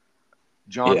autopsy.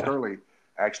 John Curley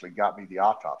actually got me the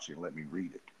autopsy and let me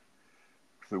read it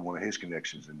through one of his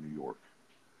connections in New York.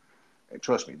 And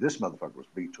trust me, this motherfucker was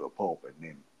beat to a pulp and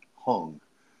then hung.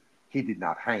 He did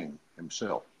not hang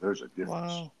himself. There's a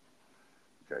difference. Wow.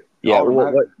 Okay. Yeah.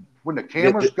 When the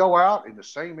cameras go out in the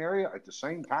same area at the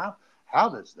same time, how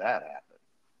does that happen?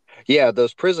 Yeah,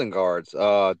 those prison guards.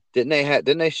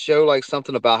 Didn't they show like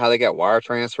something about how they got wire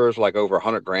transfers like over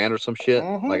 $100,000 or some shit?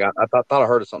 Mm-hmm. Like I thought I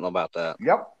heard of something about that.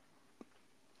 Yep.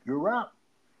 You're right.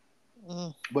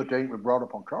 But they ain't been brought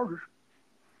up on charges.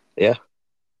 Yeah.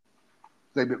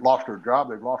 They've lost their job.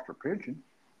 They've lost their pension.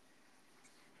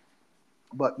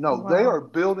 But no, they are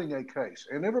building a case.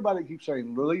 And everybody keeps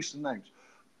saying, release the names.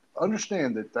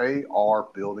 Understand that they are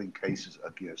building cases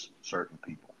against certain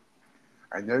people.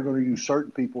 And they're going to use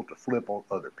certain people to flip on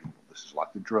other people. This is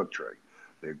like the drug trade.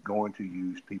 They're going to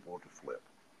use people to flip.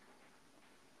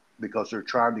 Because they're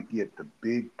trying to get the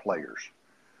big players.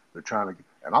 They're trying to,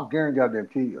 and I'm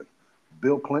guarantee you,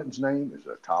 Bill Clinton's name is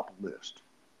at the top of the list.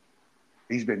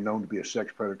 He's been known to be a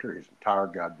sex predator his entire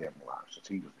goddamn life since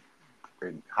he was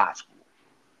in high school.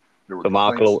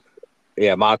 Monica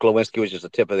Lewinsky was just the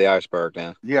tip of the iceberg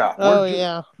now.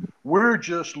 We're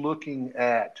just looking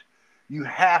at, you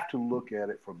have to look at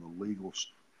it from the legal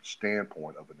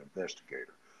standpoint of an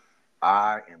investigator.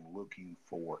 I am looking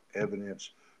for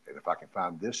evidence, and if I can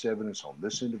find this evidence on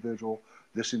this individual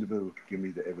can give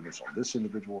me the evidence on this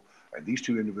individual, and these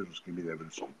two individuals give me the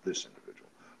evidence on this individual.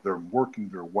 They're working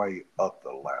their way up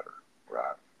the ladder,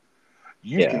 right?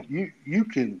 You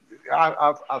can.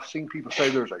 I've seen people say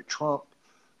there's a Trump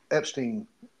Epstein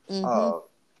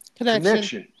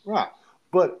connection, right?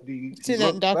 But do you see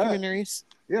that in documentaries?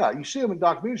 Yeah, you see them in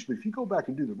documentaries, but if you go back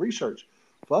and do the research,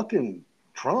 fucking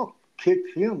Trump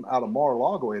kicked him out of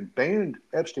Mar-a-Lago and banned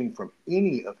Epstein from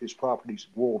any of his properties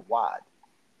worldwide.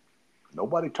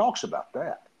 Nobody talks about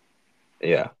that.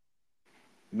 Yeah.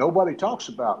 Nobody talks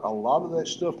about a lot of that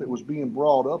stuff that was being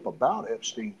brought up about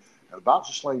Epstein and about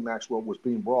Ghislaine Maxwell was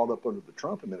being brought up under the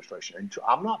Trump administration. And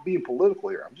I'm not being political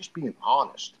here. I'm just being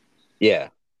honest. Yeah.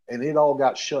 And it all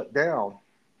got shut down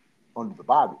under the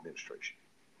Biden administration.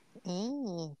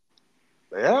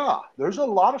 Yeah. There's a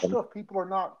lot of stuff people are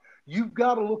not. You've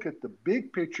got to look at the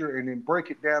big picture and then break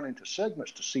it down into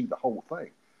segments to see the whole thing.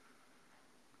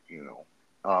 You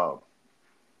know,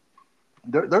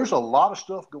 there's a lot of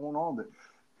stuff going on that,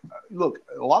 look,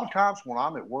 a lot of times when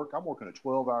I'm at work, I'm working a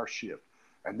 12-hour shift.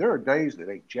 And there are days that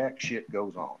ain't jack shit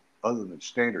goes on other than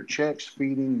standard checks,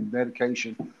 feeding,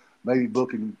 medication, maybe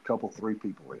booking a couple, 3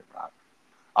 people in, right?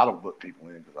 I don't book people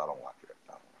in because I don't like it.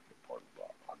 I don't like it part of the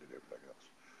problem. I do everything else.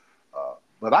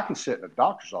 But I can sit in a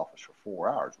doctor's office for 4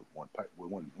 hours with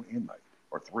one inmate,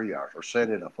 or 3 hours, or sit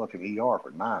in a fucking ER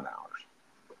for 9 hours.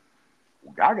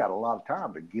 Well, I got a lot of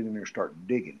time to get in there and start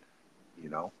digging, you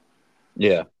know?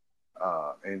 Yeah.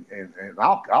 And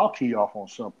I'll key off on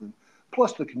something.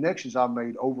 Plus the connections I've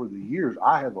made over the years,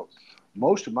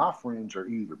 most of my friends are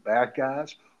either bad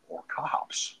guys or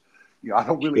cops. You know, I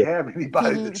don't really have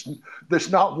anybody that's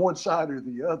not one side or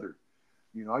the other.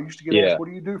 You know, I used to get asked, what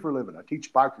do you do for a living? I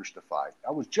teach bikers to fight.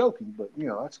 I was joking, but, you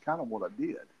know, that's kind of what I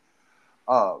did.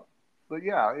 But,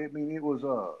 yeah, I mean, it was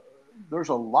there's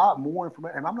a lot more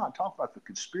information. And I'm not talking about the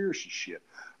conspiracy shit.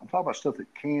 I'm talking about stuff that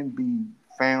can be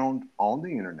found on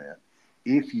the internet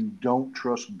if you don't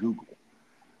trust Google.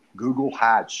 Google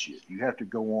hides shit. You have to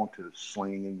go on to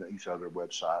Sling and these other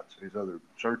websites, these other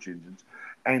search engines,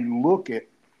 and look at,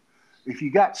 if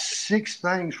you got 6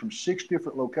 things from 6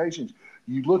 different locations,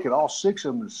 you look at all 6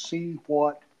 of them and see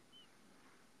what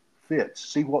fits,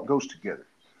 see what goes together.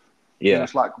 Yeah. And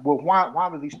it's like, well, why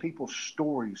do these people's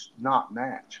stories not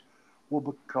match? Well,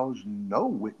 because no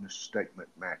witness statement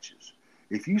matches.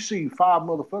 If you see 5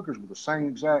 motherfuckers with the same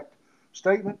exact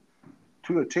statement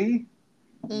to a T,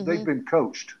 they've been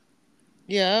coached.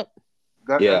 Yep.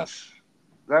 That's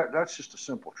just a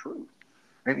simple truth.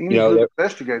 And any good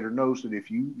investigator knows that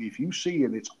if you see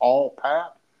it, it's all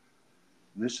pat.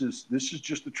 This is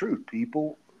just the truth.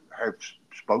 People have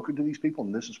spoken to these people,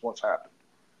 and this is what's happened.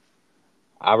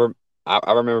 I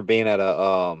remember being at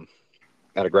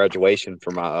a graduation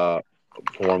for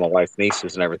one of my wife's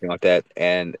nieces and everything like that,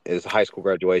 and it's a high school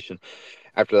graduation.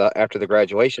 After the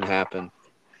graduation happened,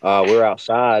 we were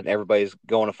outside, and everybody's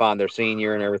going to find their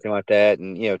senior and everything like that,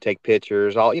 and take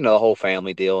pictures, all the whole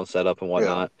family deal and set up and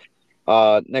whatnot.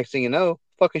 Yeah. Next thing you know,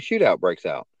 fucking shootout breaks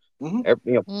out.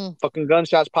 Fucking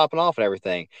gunshots popping off and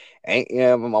everything.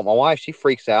 And my wife, she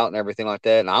freaks out and everything like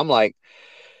that, and I'm like,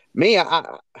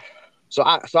 So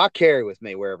I carry with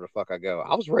me wherever the fuck I go.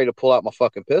 I was ready to pull out my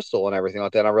fucking pistol and everything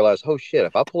like that. And I realized, oh shit,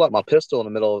 if I pull out my pistol in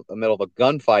the middle of a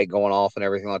gunfight going off and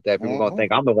everything like that, people are going to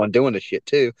think I'm the one doing the shit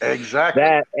too. Exactly.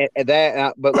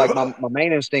 But like my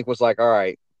main instinct was like, all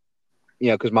right,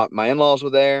 because my in-laws were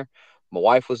there, my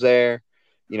wife was there,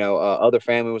 other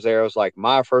family was there. I was like,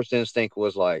 my first instinct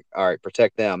was like, all right,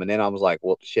 protect them. And then I was like,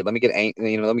 well, shit, let me get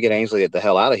Ainsley the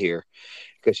hell out of here.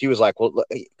 Because she was like, well,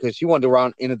 because she wanted to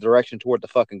run in a direction toward the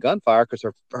fucking gunfire because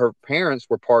her parents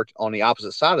were parked on the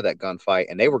opposite side of that gunfight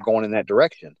and they were going in that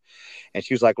direction. And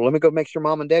she was like, well, let me go make sure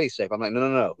mom and daddy's safe. I'm like,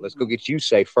 no. Let's go get you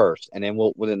safe first. And then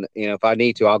if I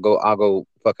need to, I'll go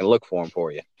fucking look for them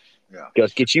for you. Yeah.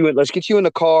 Let's get you in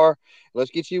the car. Let's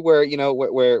get you where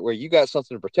you got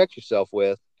something to protect yourself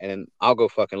with, and then I'll go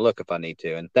fucking look if I need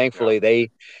to. And thankfully,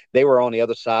 they were on the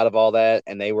other side of all that,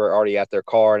 and they were already at their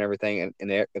car and everything.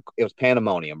 And it was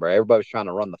pandemonium, bro. Everybody was trying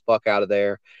to run the fuck out of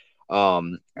there.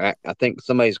 I think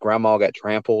somebody's grandma got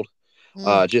trampled.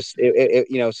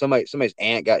 Somebody's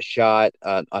aunt got shot.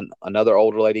 Another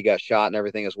older lady got shot and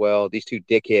everything as well. These 2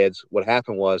 dickheads. What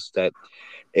happened was that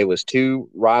it was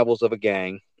 2 rivals of a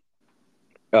gang.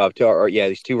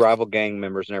 These 2 rival gang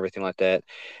members and everything like that.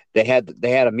 They had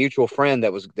a mutual friend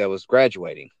that was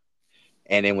graduating,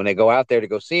 and then when they go out there to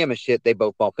go see him and shit, they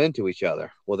both bump into each other.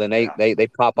 Well, then they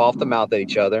pop off the mouth at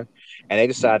each other, and they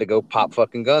decide to go pop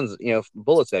fucking guns,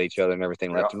 bullets at each other and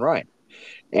everything left and right.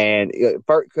 And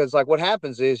because like what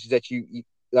happens is that you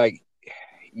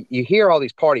hear all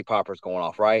these party poppers going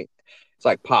off, right? It's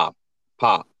like pop,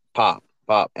 pop, pop,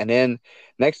 pop, and then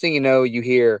next thing you know, you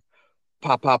hear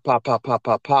pop, pop, pop, pop, pop,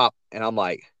 pop, pop, and I'm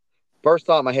like, first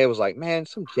thought in my head was like, man,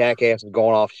 some jackass is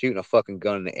going off shooting a fucking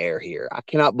gun in the air here. I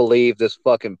cannot believe this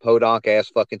fucking podunk ass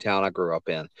fucking town I grew up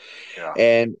in. Yeah.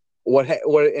 And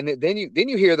then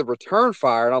you hear the return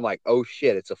fire, and I'm like, oh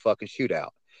shit, it's a fucking shootout.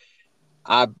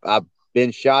 I've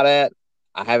been shot at.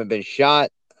 I haven't been shot,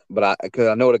 but because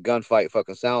I know what a gunfight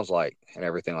fucking sounds like and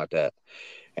everything like that.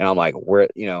 And I'm like,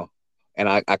 and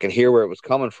I could hear where it was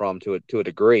coming from to a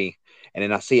degree. And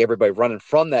then I see everybody running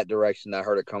from that direction that I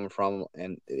heard it coming from,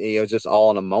 and it was just all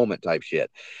in a moment type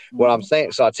shit. What I'm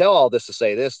saying, so I tell all this to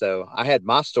say this though, I had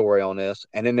my story on this,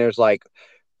 and then there's like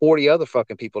 40 other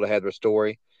fucking people that had their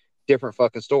story, different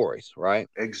fucking stories, right?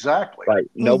 Exactly. Like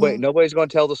nobody's going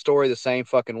to tell the story the same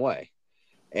fucking way,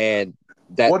 and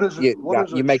that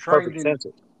you make perfect sense.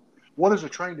 What does a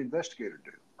trained investigator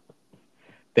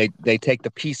do? They take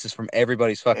the pieces from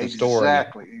everybody's fucking story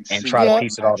and try to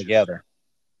piece it all together.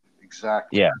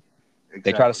 Exactly. Yeah. Exactly.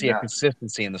 They try to see a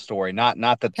consistency in the story, not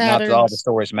that all the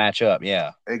stories match up.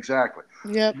 Yeah. Exactly.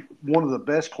 Yep. One of the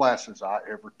best classes I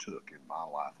ever took in my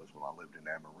life was when I lived in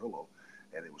Amarillo,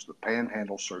 and it was the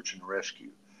Panhandle Search and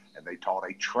Rescue, and they taught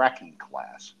a tracking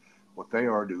class. What they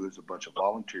do is a bunch of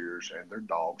volunteers and their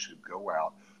dogs who go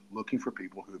out looking for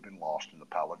people who have been lost in the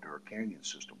Palo Duro Canyon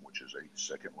system, which is a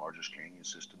second largest canyon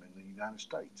system in the United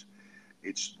States.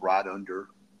 It's right under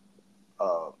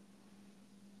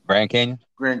Grand Canyon.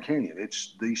 Grand Canyon.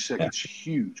 It's it's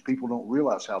huge. People don't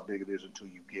realize how big it is until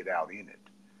you get out in it.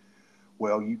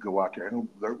 Well, you go out there, and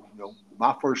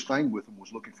my first thing with them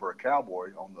was looking for a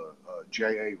cowboy on the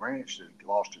JA Ranch that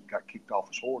lost and got kicked off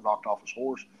his horse, knocked off his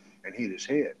horse, and hit his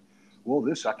head. Well,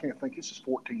 I can't think this is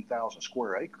 14,000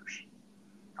 square acres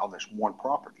on this one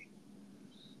property,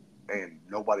 and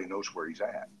nobody knows where he's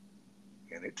at.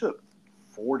 And it took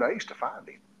 4 days to find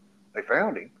him. They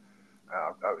found him.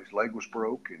 His leg was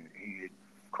broke, and he had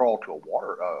crawled to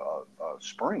a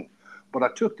spring. But I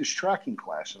took this tracking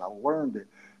class, and I learned that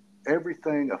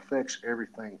everything affects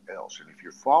everything else. And if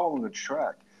you're following the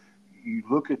track, you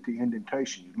look at the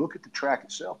indentation, you look at the track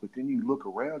itself, but then you look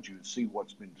around you and see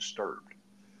what's been disturbed.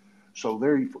 So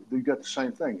there you got the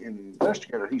same thing. And the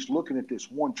investigator, he's looking at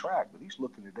this one track, but he's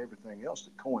looking at everything else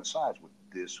that coincides with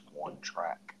this one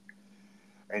track.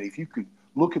 And if you could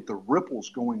look at the ripples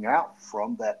going out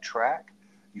from that track,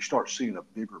 you start seeing a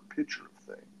bigger picture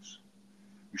of things.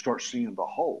 You start seeing the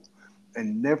whole.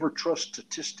 And never trust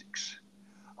statistics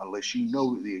unless you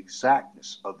know the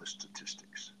exactness of the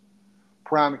statistics.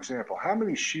 Prime example, how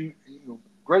many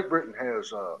Great Britain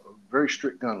has very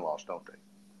strict gun laws, don't they?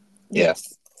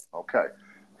 Yes. Okay.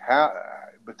 They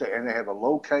have a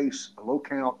low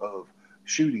count of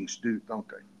shootings, don't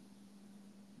they?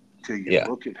 Till you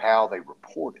look at how they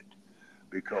report it,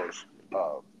 because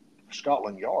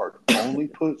Scotland Yard only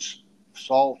puts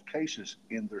solved cases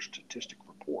in their statistic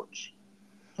reports.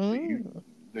 The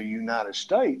United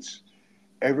States,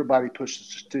 everybody puts the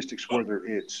statistics, whether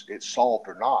it's solved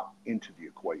or not, into the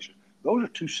equation. Those are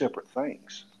two separate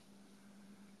things.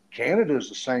 Canada is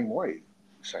the same way.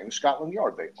 Same as Scotland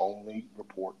Yard. They only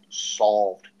report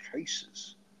solved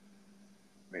cases.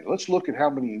 I mean, let's look at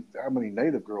how many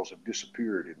Native girls have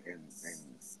disappeared in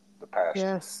the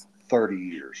past 30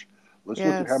 years. Let's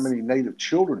look at how many Native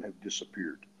children have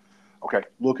disappeared. Okay,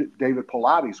 look at David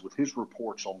Paulides with his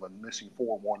reports on the missing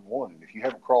 411. And if you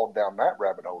haven't crawled down that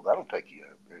rabbit hole, that'll take you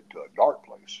into a dark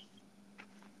place.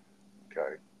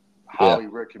 Okay, highly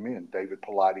recommend David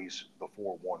Paulides, the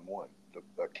 411,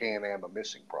 the Can-Am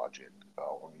Missing Project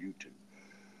on YouTube.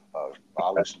 I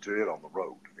listened to it on the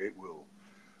road. It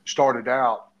started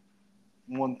out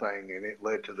one thing, and it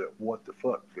led to the what the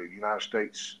fuck. The United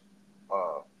States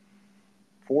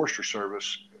Forestry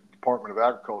Service, Department of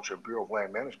Agriculture, and Bureau of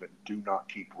Land Management do not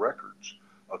keep records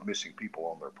of missing people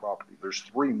on their property. There's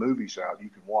 3 movies out. You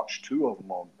can watch 2 of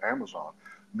them on Amazon.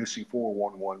 Missing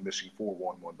 411, Missing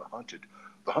 411,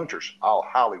 The Hunters. I'll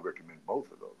highly recommend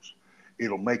both of those.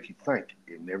 It'll make you think.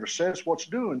 It never says what's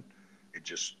doing.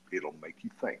 It'll make you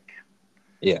think.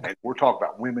 Yeah. And we're talking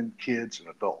about women, kids, and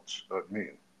adults,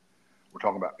 men. We're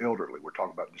talking about elderly. We're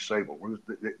talking about disabled.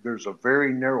 There's a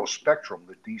very narrow spectrum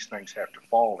that these things have to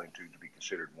fall into to be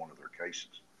considered one of their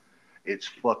cases. It's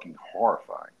fucking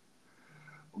horrifying.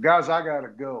 Well, guys, I got to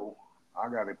go. I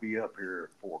got to be up here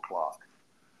at 4 o'clock.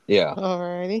 Yeah.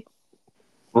 Alrighty.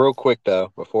 Real quick,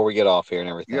 though, before we get off here and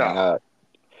everything. Yeah.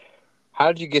 How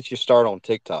did you get your start on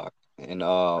TikTok and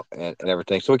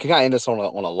everything? So we can kind of end this on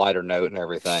a lighter note and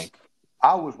everything.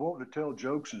 I was wanting to tell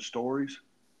jokes and stories,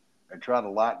 and try to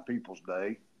lighten people's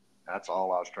day. That's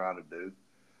all I was trying to do.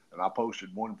 And I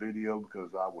posted one video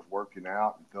because I was working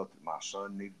out and felt that my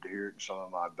son needed to hear it, and some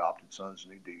of my adopted sons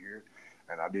need to hear it,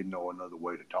 and I didn't know another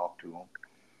way to talk to them.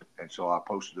 And so I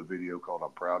posted a video called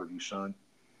 "I'm Proud of You, Son."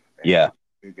 And Yeah.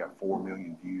 it got 4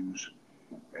 million views.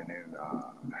 And then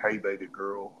 "Hey Baby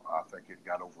Girl," I think it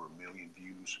got over 1 million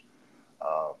views.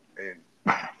 And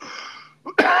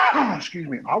excuse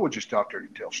me, I was just out there to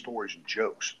tell stories and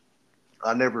jokes.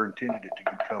 I never intended it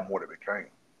to become what it became.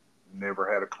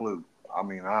 Never had a clue. I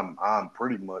mean, I'm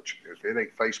pretty much, if it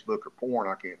ain't Facebook or porn,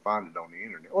 I can't find it on the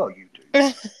internet. Well,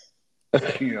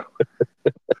 YouTube, you know.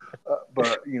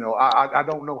 But you know, I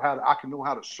don't know how to. I can know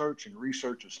how to search and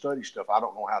research and study stuff. I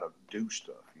don't know how to do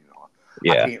stuff. You know,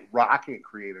 Yeah. I can't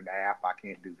create an app. I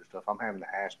can't do this stuff. I'm having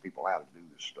to ask people how to do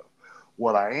this stuff.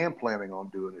 What I am planning on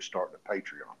doing is starting a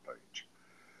Patreon page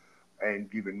and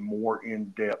giving more in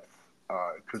depth,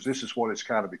 because this is what it's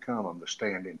kind of become. I'm the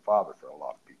stand-in father for a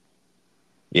lot of people.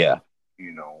 Yeah.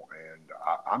 You know, and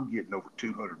I'm getting over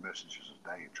 200 messages a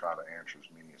day and trying to answer as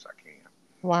many as I can.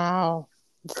 Wow.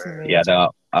 Yeah,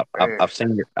 no, I've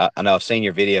seen your, I know I've seen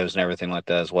your videos and everything like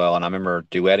that as well. And I remember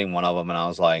duetting one of them, and I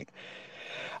was like,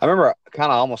 I remember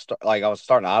kind of almost like I was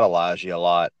starting to idolize you a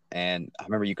lot, and I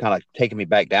remember you kind of taking me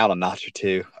back down a notch or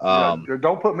two. Yeah,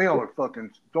 don't put me on a fucking.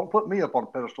 Don't put me up on a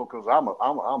pedestal because I'm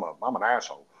an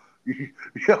asshole.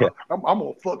 Yeah. I'm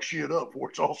gonna fuck shit up before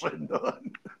it's all said and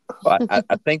done.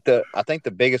 I think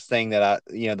the biggest thing that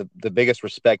the biggest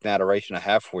respect and adoration I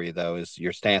have for you though is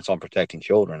your stance on protecting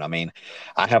children. I mean,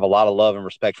 I have a lot of love and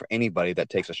respect for anybody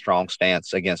that takes a strong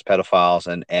stance against pedophiles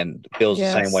and feels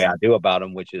the same way I do about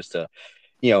them, which is to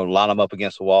line them up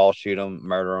against the wall, shoot them,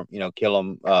 murder them, kill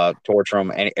them, torture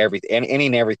them, any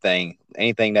and everything,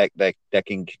 anything that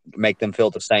can make them feel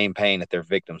the same pain that their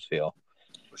victims feel.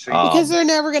 Because they're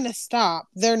never going to stop.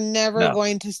 They're never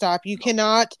going to stop. You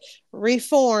cannot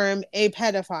reform a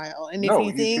pedophile. And if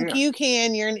you think you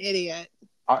can, you're an idiot.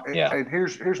 And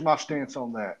here's my stance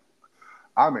on that.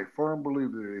 I'm a firm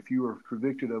believer that if you are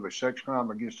convicted of a sex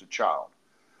crime against a child,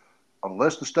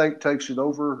 unless the state takes it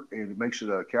over and it makes it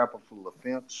a capital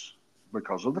offense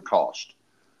because of the cost,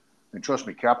 and trust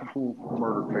me, capital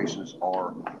murder cases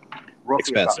are roughly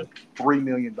expensive. About $3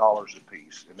 million a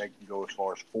piece, and they can go as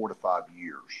far as 4 to 5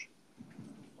 years.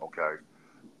 Okay.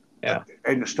 Yeah.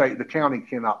 And the county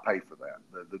cannot pay for that.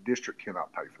 The district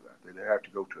cannot pay for that. They have to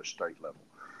go to a state level.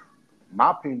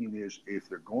 My opinion is if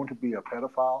they're going to be a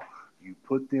pedophile, you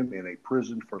put them in a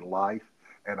prison for life.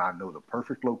 And I know the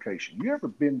perfect location. You ever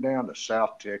been down to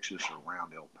South Texas or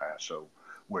around El Paso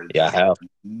where I have.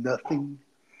 Nothing?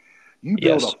 You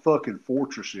build a fucking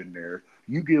fortress in there.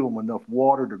 You give them enough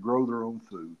water to grow their own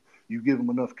food. You give them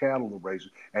enough cattle to raise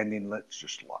it, and then let's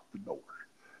just lock the door.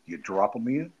 You drop them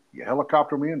in, you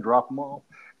helicopter them in, drop them off,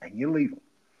 and you leave them.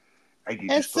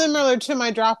 It's similar to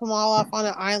my drop them all off on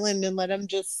an island and let them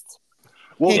just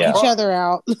kick each other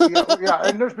out. yeah,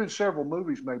 and there's been several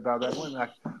movies made by that one. Like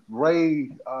Ray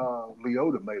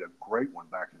Liotta made a great one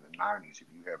back in the 90s, if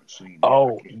you haven't seen it.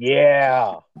 Oh,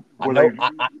 yeah.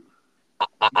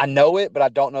 I know it, but I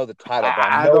don't know the title. But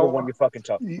I know the one you're fucking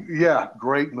talking. Yeah,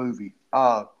 great movie.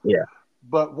 Yeah.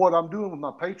 But what I'm doing with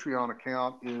my Patreon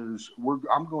account is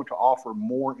I'm going to offer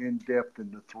more in depth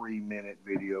than the 3-minute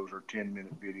videos or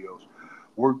 10-minute videos.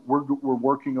 We're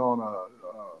working on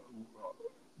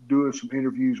doing some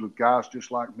interviews with guys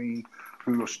just like me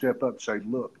who will step up and say,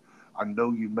 "Look, I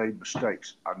know you made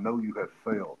mistakes. I know you have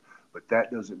failed, but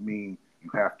that doesn't mean you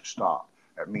have to stop.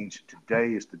 That means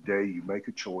today is the day you make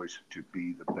a choice to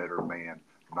be the better man,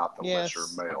 not the lesser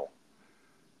male."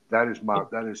 That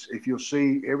is, if you'll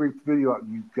see every video,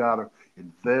 you've got to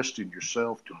invest in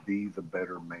yourself to be the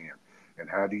better man. And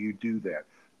how do you do that?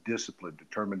 Discipline,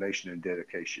 determination, and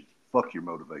dedication. Fuck your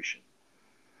motivation.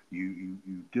 You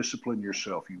discipline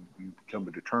yourself. You become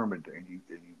determined, and you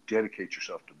dedicate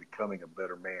yourself to becoming a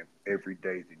better man every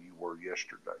day than you were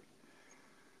yesterday.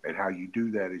 And how you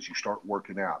do that is you start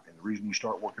working out. And the reason you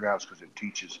start working out is because it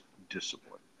teaches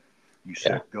discipline. You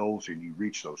set goals and you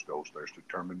reach those goals. There's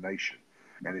determination.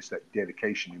 And it's that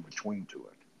dedication in between to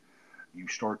it. You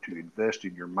start to invest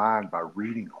in your mind by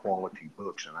reading quality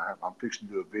books. And I'm fixing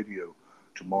to do a video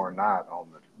tomorrow night on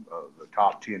the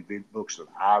top 10 big books that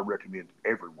I recommend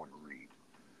everyone read.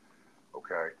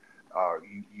 Okay?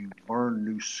 You learn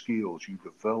new skills. You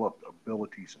develop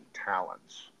abilities and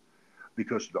talents.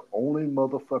 Because the only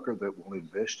motherfucker that will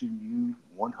invest in you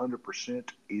 100%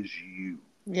 is you.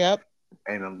 Yep.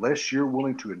 And unless you're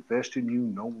willing to invest in you,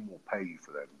 no one will pay you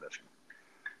for that investment.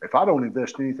 If I don't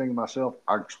invest anything in myself,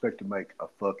 I expect to make a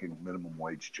fucking minimum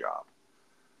wage job.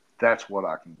 That's what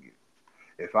I can get.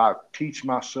 If I teach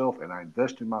myself and I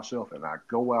invest in myself and I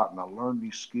go out and I learn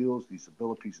these skills, these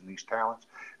abilities, and these talents,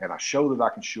 and I show that I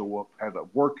can show up, have a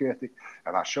work ethic,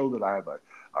 and I show that I have a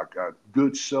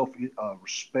good self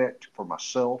respect for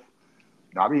myself,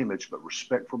 not image, but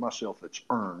respect for myself that's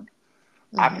earned,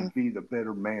 I can be the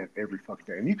better man every fucking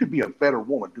day. And you could be a better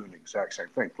woman doing the exact same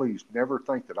thing. Please never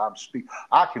think that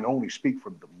I can only speak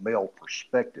from the male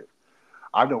perspective.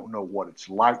 I don't know what it's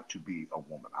like to be a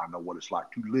woman. I know what it's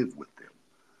like to live with them.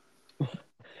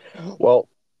 Well,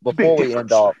 before we end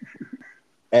difference. off,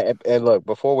 and look,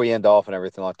 before we end off and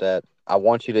everything like that, I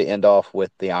want you to end off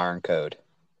with the Iron Code.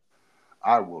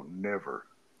 I will never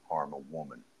harm a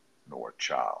woman nor a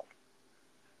child.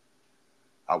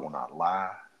 I will not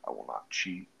lie. I will not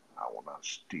cheat. I will not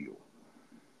steal.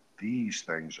 These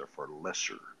things are for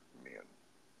lesser men.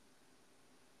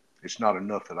 It's not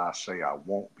enough that I say I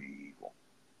won't be evil.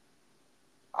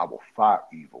 I will fight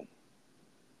evil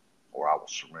or I will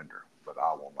surrender, but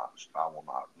I will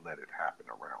not let it happen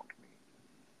around me.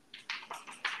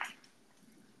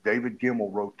 David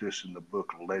Gemmell wrote this in the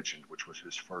book Legend, which was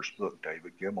his first book.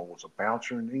 David Gemmell was a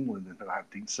bouncer in England in the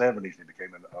 1970s. He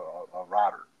became a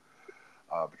writer,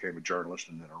 became a journalist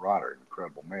and then a writer. An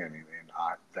incredible man. And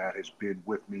that has been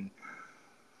with me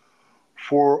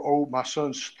for, my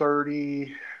son's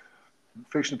 30,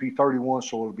 fixing to be 31,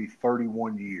 so it'll be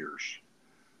 31 years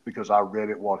because I read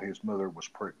it while his mother was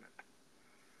pregnant.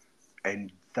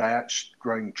 And that's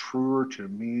rang truer to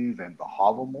me than the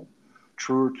Havamal,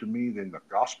 truer to me than the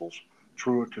Gospels,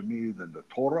 truer to me than the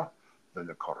Torah, than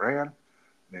the Quran,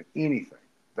 than anything.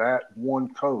 That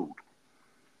one code,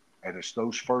 and it's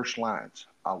those first lines: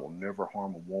 I will never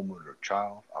harm a woman or a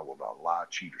child. I will not lie,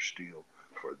 cheat, or steal,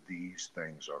 for these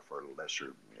things are for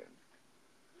lesser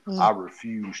men. I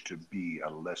refuse to be a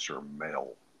lesser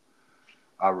male.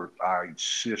 I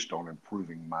insist on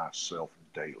improving myself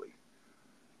daily.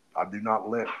 I do not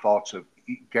let thoughts of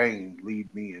gain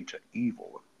lead me into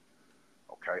evil.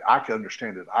 Okay, I can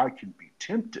understand that I can be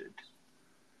tempted.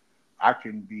 I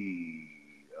can be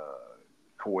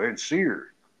coincident,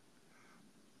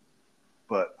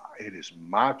 but it is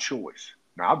my choice.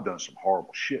 Now, I've done some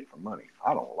horrible shit for money.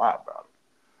 I don't lie about it.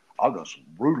 I've done some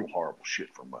brutal, horrible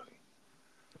shit for money.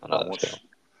 I once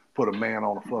put a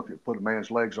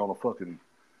man's legs on the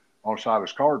side of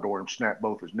his car door and snapped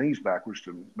both his knees backwards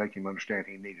to make him understand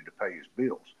he needed to pay his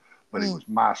bills. But it was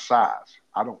my size.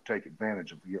 I don't take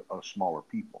advantage of smaller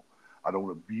people. I don't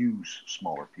abuse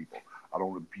smaller people. I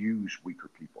don't abuse weaker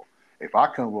people. If I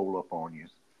come roll up on you,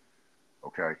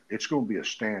 okay, it's going to be a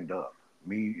stand up,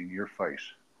 me in your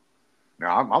face.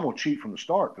 Now, I'm going to cheat from the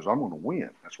start because I'm going to win.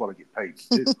 That's what I get paid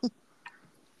to do.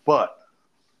 But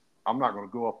I'm not going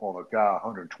to go up on a guy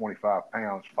 125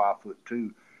 pounds,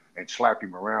 5'2", and slap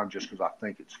him around just because I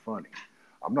think it's funny.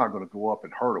 I'm not going to go up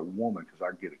and hurt a woman because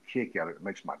I get a kick out of it. It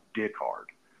makes my dick hard.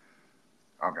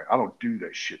 Okay, I don't do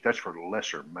that shit. That's for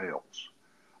lesser males.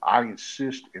 I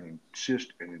insist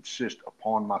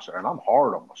upon myself, and I'm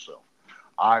hard on myself.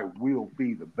 I will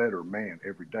be the better man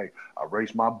every day. I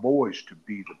raise my boys to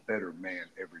be the better man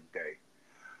every day.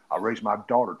 I raise my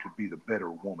daughter to be the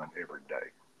better woman every day.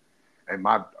 And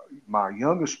my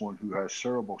youngest one, who has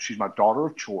cerebral, she's my daughter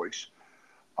of choice.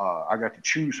 I got to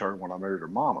choose her when I married her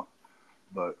mama,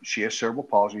 but she has cerebral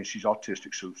palsy and she's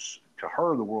autistic. So to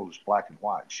her, the world is black and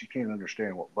white. She can't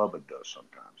understand what Bubba does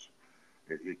sometimes.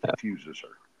 It confuses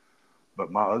her.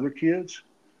 But my other kids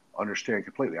understand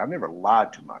completely. I never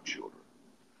lied to my children.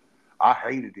 I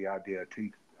hated the idea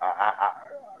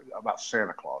about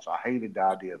Santa Claus. I hated the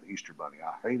idea of the Easter Bunny.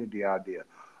 I hated the idea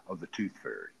of the Tooth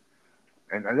Fairy.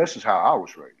 And this is how I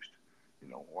was raised. You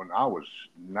know, when I was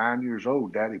 9 years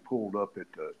old, Daddy pulled up at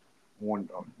one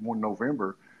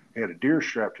November, he had a deer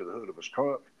strapped to the hood of his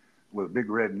truck with a big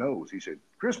red nose. He said,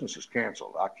 "Christmas is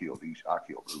canceled. I killed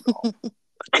Rudolph."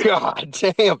 God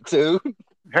damn, dude.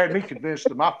 Had me convinced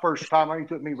that my first time he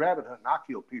took me rabbit hunting, I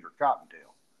killed Peter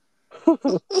Cottontail.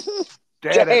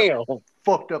 Dad had a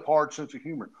fucked up hard sense of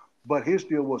humor. But his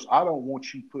deal was, I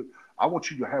want you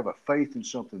to have a faith in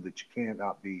something that you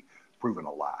cannot be proven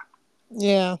a lie.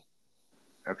 Yeah.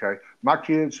 Okay. My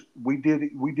kids, we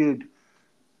did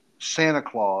Santa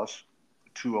Claus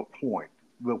to a point.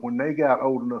 But when they got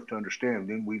old enough to understand,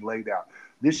 then we laid out,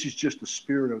 this is just the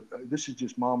spirit of, this is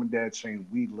just mom and dad saying,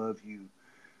 we love you.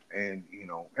 And, you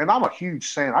know, and I'm a huge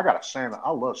Santa. I got a Santa.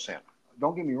 I love Santa.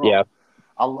 Don't get me wrong. Yeah.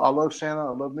 I love Santa. I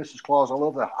love Mrs. Claus. I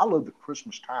love that. I love the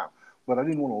Christmas time. But I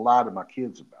didn't want to lie to my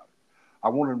kids about it. I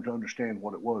wanted them to understand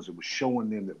what it was. It was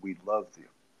showing them that we loved them.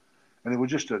 And it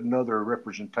was just another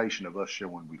representation of us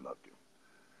showing we loved them.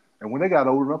 And when they got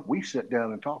old enough, we sat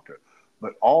down and talked to them.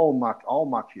 But all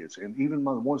my kids, and even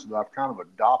the ones that I've kind of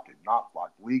adopted, not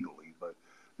like legally, but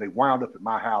they wound up at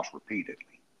my house repeatedly.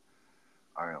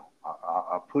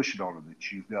 I push it on them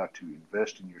that you've got to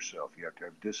invest in yourself. You have to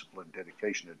have discipline,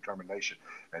 dedication, and determination,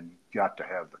 and you've got to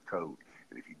have the code.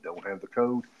 And if you don't have the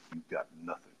code, you've got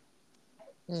nothing.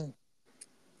 Mm.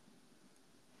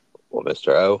 Well, Mr.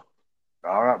 O,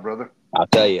 all right, brother. I'll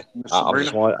tell you. I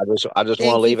just want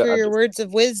to leave it. Thank you for your words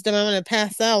of wisdom. I'm going to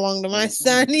pass that along to my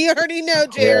son. You already know,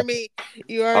 Jeremy.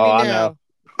 You already know.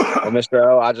 Well, Mr.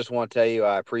 O, I just want to tell you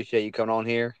I appreciate you coming on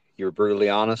here. You were brutally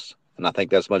honest, and I think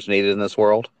that's much needed in this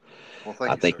world. Well,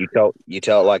 I think you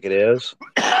tell it like it is,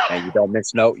 and you don't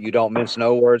mince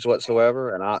no words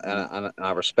whatsoever. And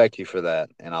I respect you for that,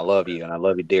 and I love you, and I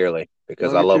love you dearly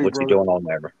because I love what you're doing on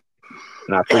there.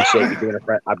 And I appreciate you being a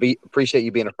friend. Appreciate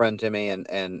you being a friend to me and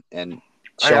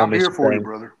showing I'm me here for things. you,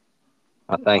 brother.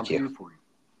 Thank you. I'm here for you.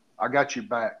 I got you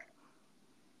back.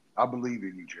 I believe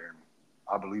in you, Jeremy.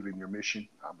 I believe in your mission.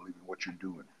 I believe in what you're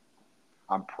doing.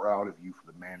 I'm proud of you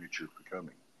for the man that you're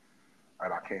becoming.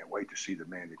 And I can't wait to see the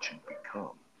man that you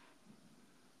become.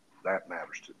 That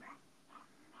matters to me.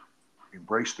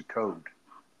 Embrace the code.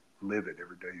 Live it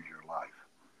every day of your life.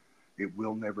 It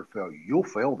will never fail you. You'll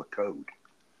fail the code,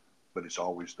 but it's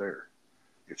always there.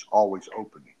 It's always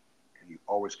opening. And you've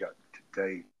always got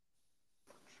today,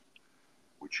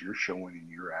 which you're showing in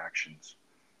your actions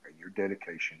and your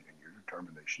dedication and your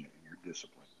determination and your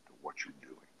discipline to what you're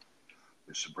doing.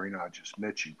 Miss Sabrina, I just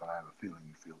met you, but I have a feeling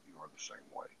you are the same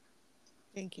way.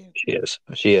 Thank you.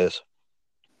 She is.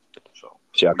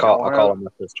 So I call her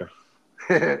my sister.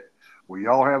 Well,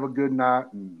 y'all have a good night,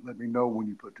 and let me know when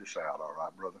you put this out. All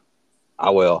right, brother. I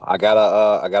will. I got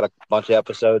a bunch of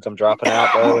episodes I'm dropping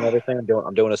out though and everything.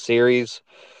 I'm doing a series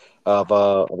of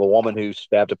a woman who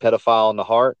stabbed a pedophile in the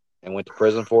heart and went to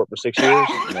prison for it for 6 years.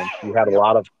 And she had a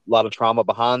lot of trauma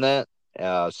behind that.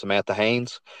 Samantha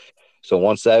Haynes. So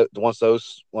once that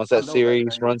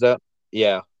series runs out,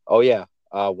 yeah, oh yeah.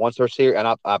 Once her series,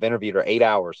 and I've interviewed her 8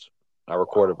 hours. I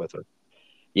recorded with her.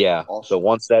 Yeah. Awesome. So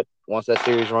once that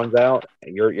series runs out,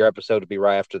 your episode will be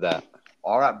right after that.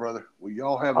 All right, brother. Well,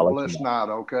 y'all have a blessed night,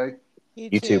 okay?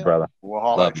 You too, brother. We'll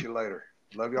holler at you later.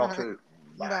 Love y'all too.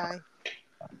 Bye.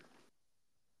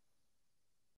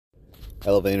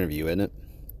 Hell of an interview, isn't it?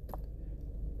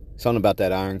 Something about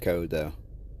that iron code, though.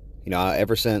 You know,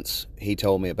 ever since he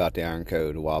told me about the iron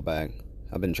code a while back,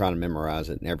 I've been trying to memorize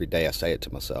it, and every day I say it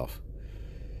to myself.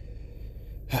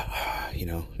 You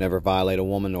know, never violate a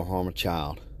woman nor harm a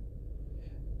child.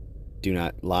 Do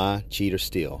not lie, cheat, or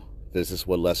steal. This is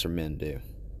what lesser men do.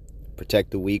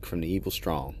 Protect the weak from the evil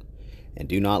strong. And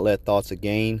do not let thoughts of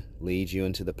gain lead you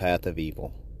into the path of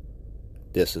evil.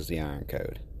 This is the iron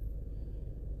code.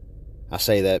 I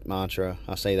say that mantra,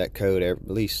 I say that code at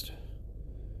least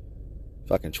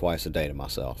fucking twice a day to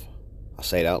myself. I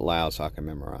say it out loud so I can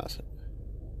memorize it.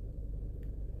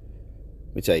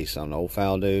 Let me tell you something, old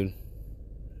foul dude.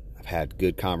 I've had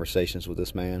good conversations with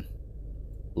this man.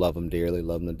 Love him dearly,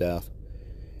 love him to death.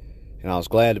 And I was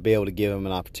glad to be able to give him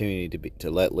an opportunity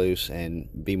to let loose and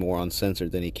be more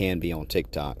uncensored than he can be on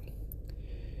TikTok.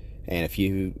 And if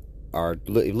you are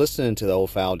listening to the old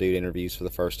foul dude interviews for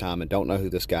the first time and don't know who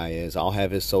this guy is, I'll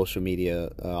have his social media,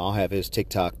 I'll have his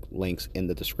TikTok links in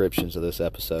the descriptions of this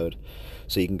episode,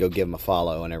 so you can go give him a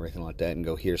follow and everything like that and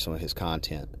go hear some of his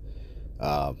content.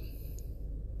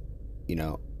 You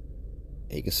know,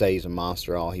 he can say he's a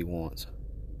monster all he wants,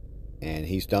 and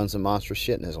he's done some monstrous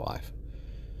shit in his life.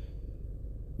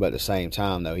 But at the same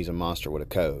time, though, he's a monster with a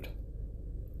code.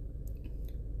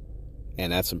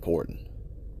 And that's important.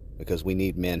 Because we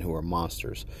need men who are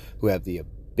monsters. Who have the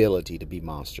ability to be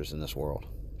monsters in this world.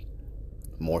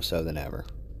 More so than ever.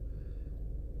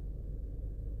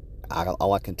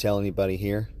 All I can tell anybody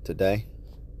here today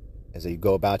is that you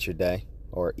go about your day,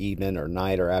 or evening, or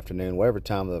night, or afternoon, whatever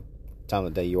time of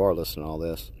the day you are listening to all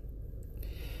this.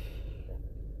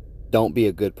 Don't be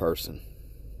a good person.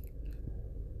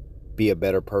 Be a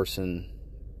better person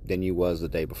than you was the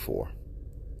day before.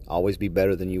 Always be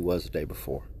better than you was the day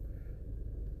before.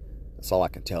 That's all I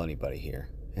can tell anybody here.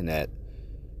 And that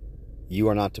you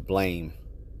are not to blame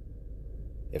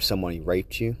if somebody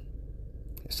raped you,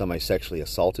 if somebody sexually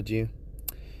assaulted you,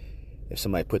 if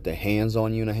somebody put their hands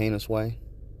on you in a heinous way.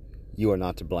 You are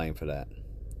not to blame for that.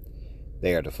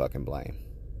 They are to fucking blame.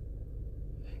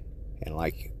 And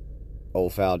like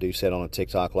old foul dude said on a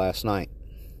TikTok last night,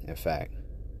 in fact,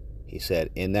 he said,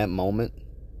 in that moment,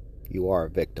 you are a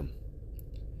victim.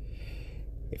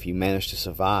 If you manage to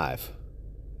survive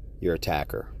your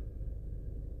attacker,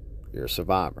 you're a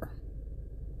survivor.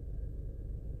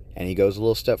 And he goes a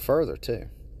little step further, too.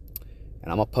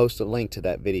 And I'm going to post a link to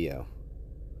that video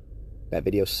that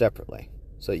video separately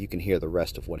so that you can hear the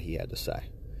rest of what he had to say.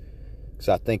 Because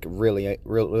I think really,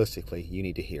 realistically, you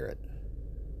need to hear it.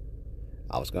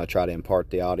 I was going to try to import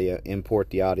the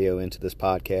audio into this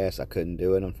podcast. I couldn't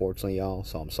do it, unfortunately, y'all,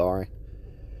 so I'm sorry.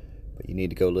 But you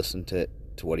need to go listen to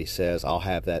what he says. I'll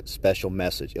have that special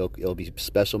message. It'll be a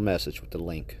special message with the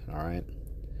link, all right?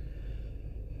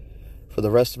 For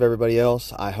the rest of everybody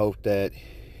else, I hope that,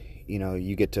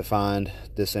 you get to find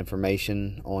this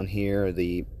information on here,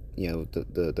 the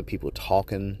people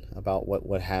talking about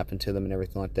what happened to them and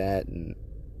everything like that, and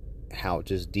how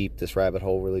just deep this rabbit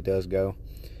hole really does go,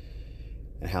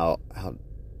 and how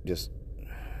just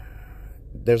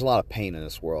there's a lot of pain in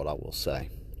this world, I will say.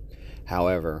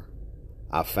 However,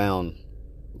 I found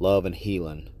love and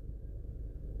healing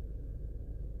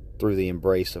through the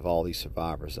embrace of all these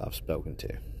survivors I've spoken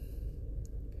to.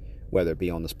 Whether it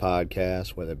be on this podcast,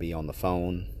 whether it be on the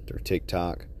phone, through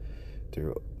TikTok,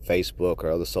 through Facebook or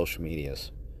other social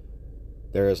medias,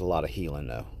 there is a lot of healing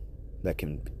though that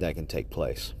can take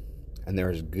place. And there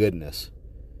is goodness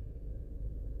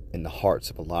in the hearts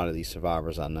of a lot of these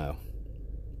survivors I know.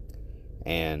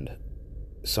 And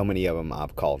so many of them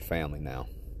I've called family now,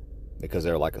 because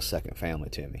they're like a second family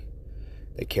to me.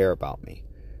 They care about me.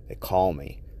 They call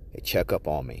me. They check up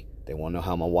on me. They want to know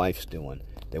how my wife's doing.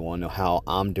 They want to know how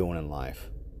I'm doing in life.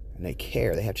 And they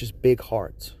care. They have just big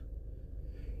hearts.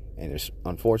 And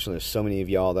unfortunately, there's so many of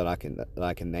y'all that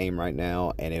I can name right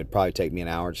now, and it would probably take me an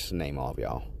hour just to name all of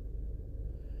y'all.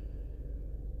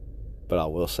 But I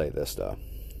will say this, though.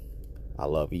 I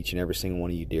love each and every single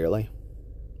one of you dearly.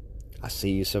 I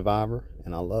see you, survivor,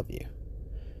 and I love you.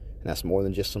 And that's more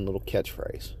than just some little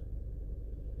catchphrase.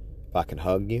 If I can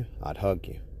hug you, I'd hug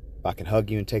you. If I can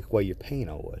hug you and take away your pain,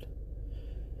 I would.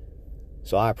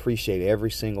 So I appreciate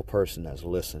every single person that's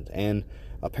listened. And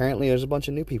apparently there's a bunch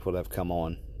of new people that have come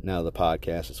on now to the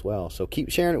podcast as well. So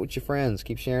keep sharing it with your friends.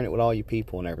 Keep sharing it with all you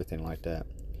people and everything like that.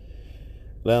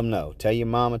 Let them know. Tell your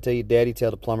mama, tell your daddy,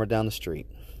 tell the plumber down the street.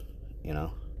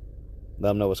 Let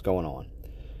them know what's going on.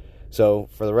 So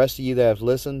for the rest of you that have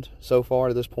listened so far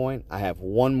to this point, I have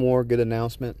one more good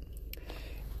announcement.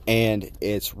 And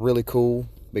it's really cool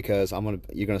because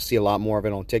you're gonna see a lot more of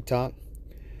it on TikTok.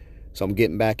 So I'm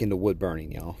getting back into wood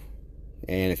burning, y'all.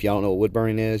 And if y'all don't know what wood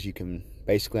burning is,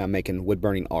 I'm making wood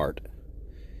burning art.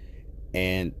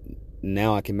 And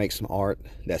now I can make some art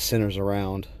that centers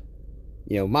around,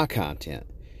 my content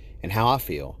and how I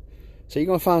feel. So you're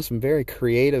going to find some very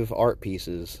creative art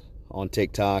pieces on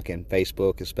TikTok and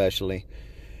Facebook especially.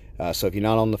 So if you're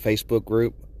not on the Facebook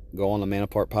group, go on the Man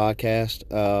Apart Podcast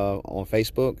on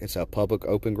Facebook. It's a public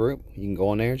open group. You can go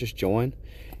on there, just join,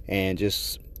 and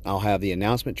I'll have the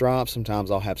announcement drop. Sometimes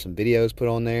I'll have some videos put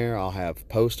on there. I'll have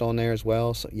posts on there as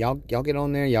well. So y'all get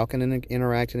on there. Y'all can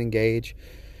interact and engage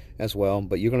as well.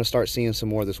 But you're going to start seeing some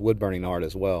more of this wood burning art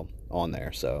as well on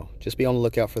there. So just be on the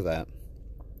lookout for that.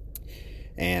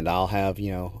 And I'll have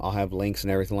links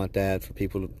and everything like that for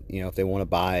people to, if they want to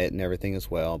buy it and everything as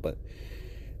well. But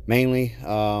mainly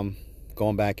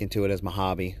going back into it as my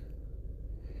hobby,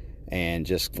 and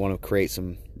just want to create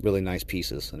some really nice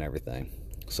pieces and everything.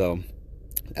 So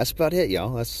that's about it,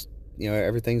 y'all. That's,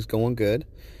 everything's going good.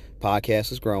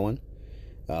 Podcast is growing.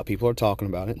 People are talking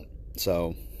about it.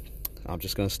 So I'm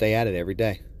just going to stay at it every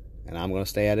day. And I'm going to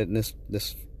stay at it in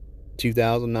this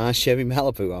 2009 Chevy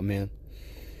Malibu I'm in.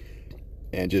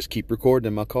 And just keep recording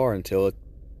in my car until it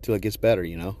gets better,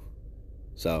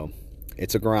 So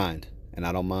it's a grind, and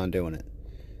I don't mind doing it.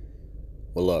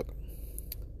 Well, look.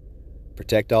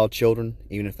 Protect all children,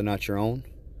 even if they're not your own.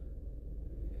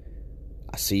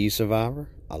 I see you, survivor.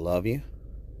 I love you.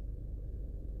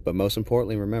 But most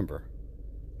importantly, remember,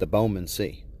 the Bowmen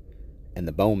see, and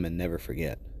the Bowmen never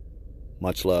forget.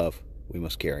 Much love. We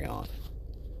must carry on.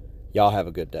 Y'all have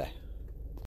a good day.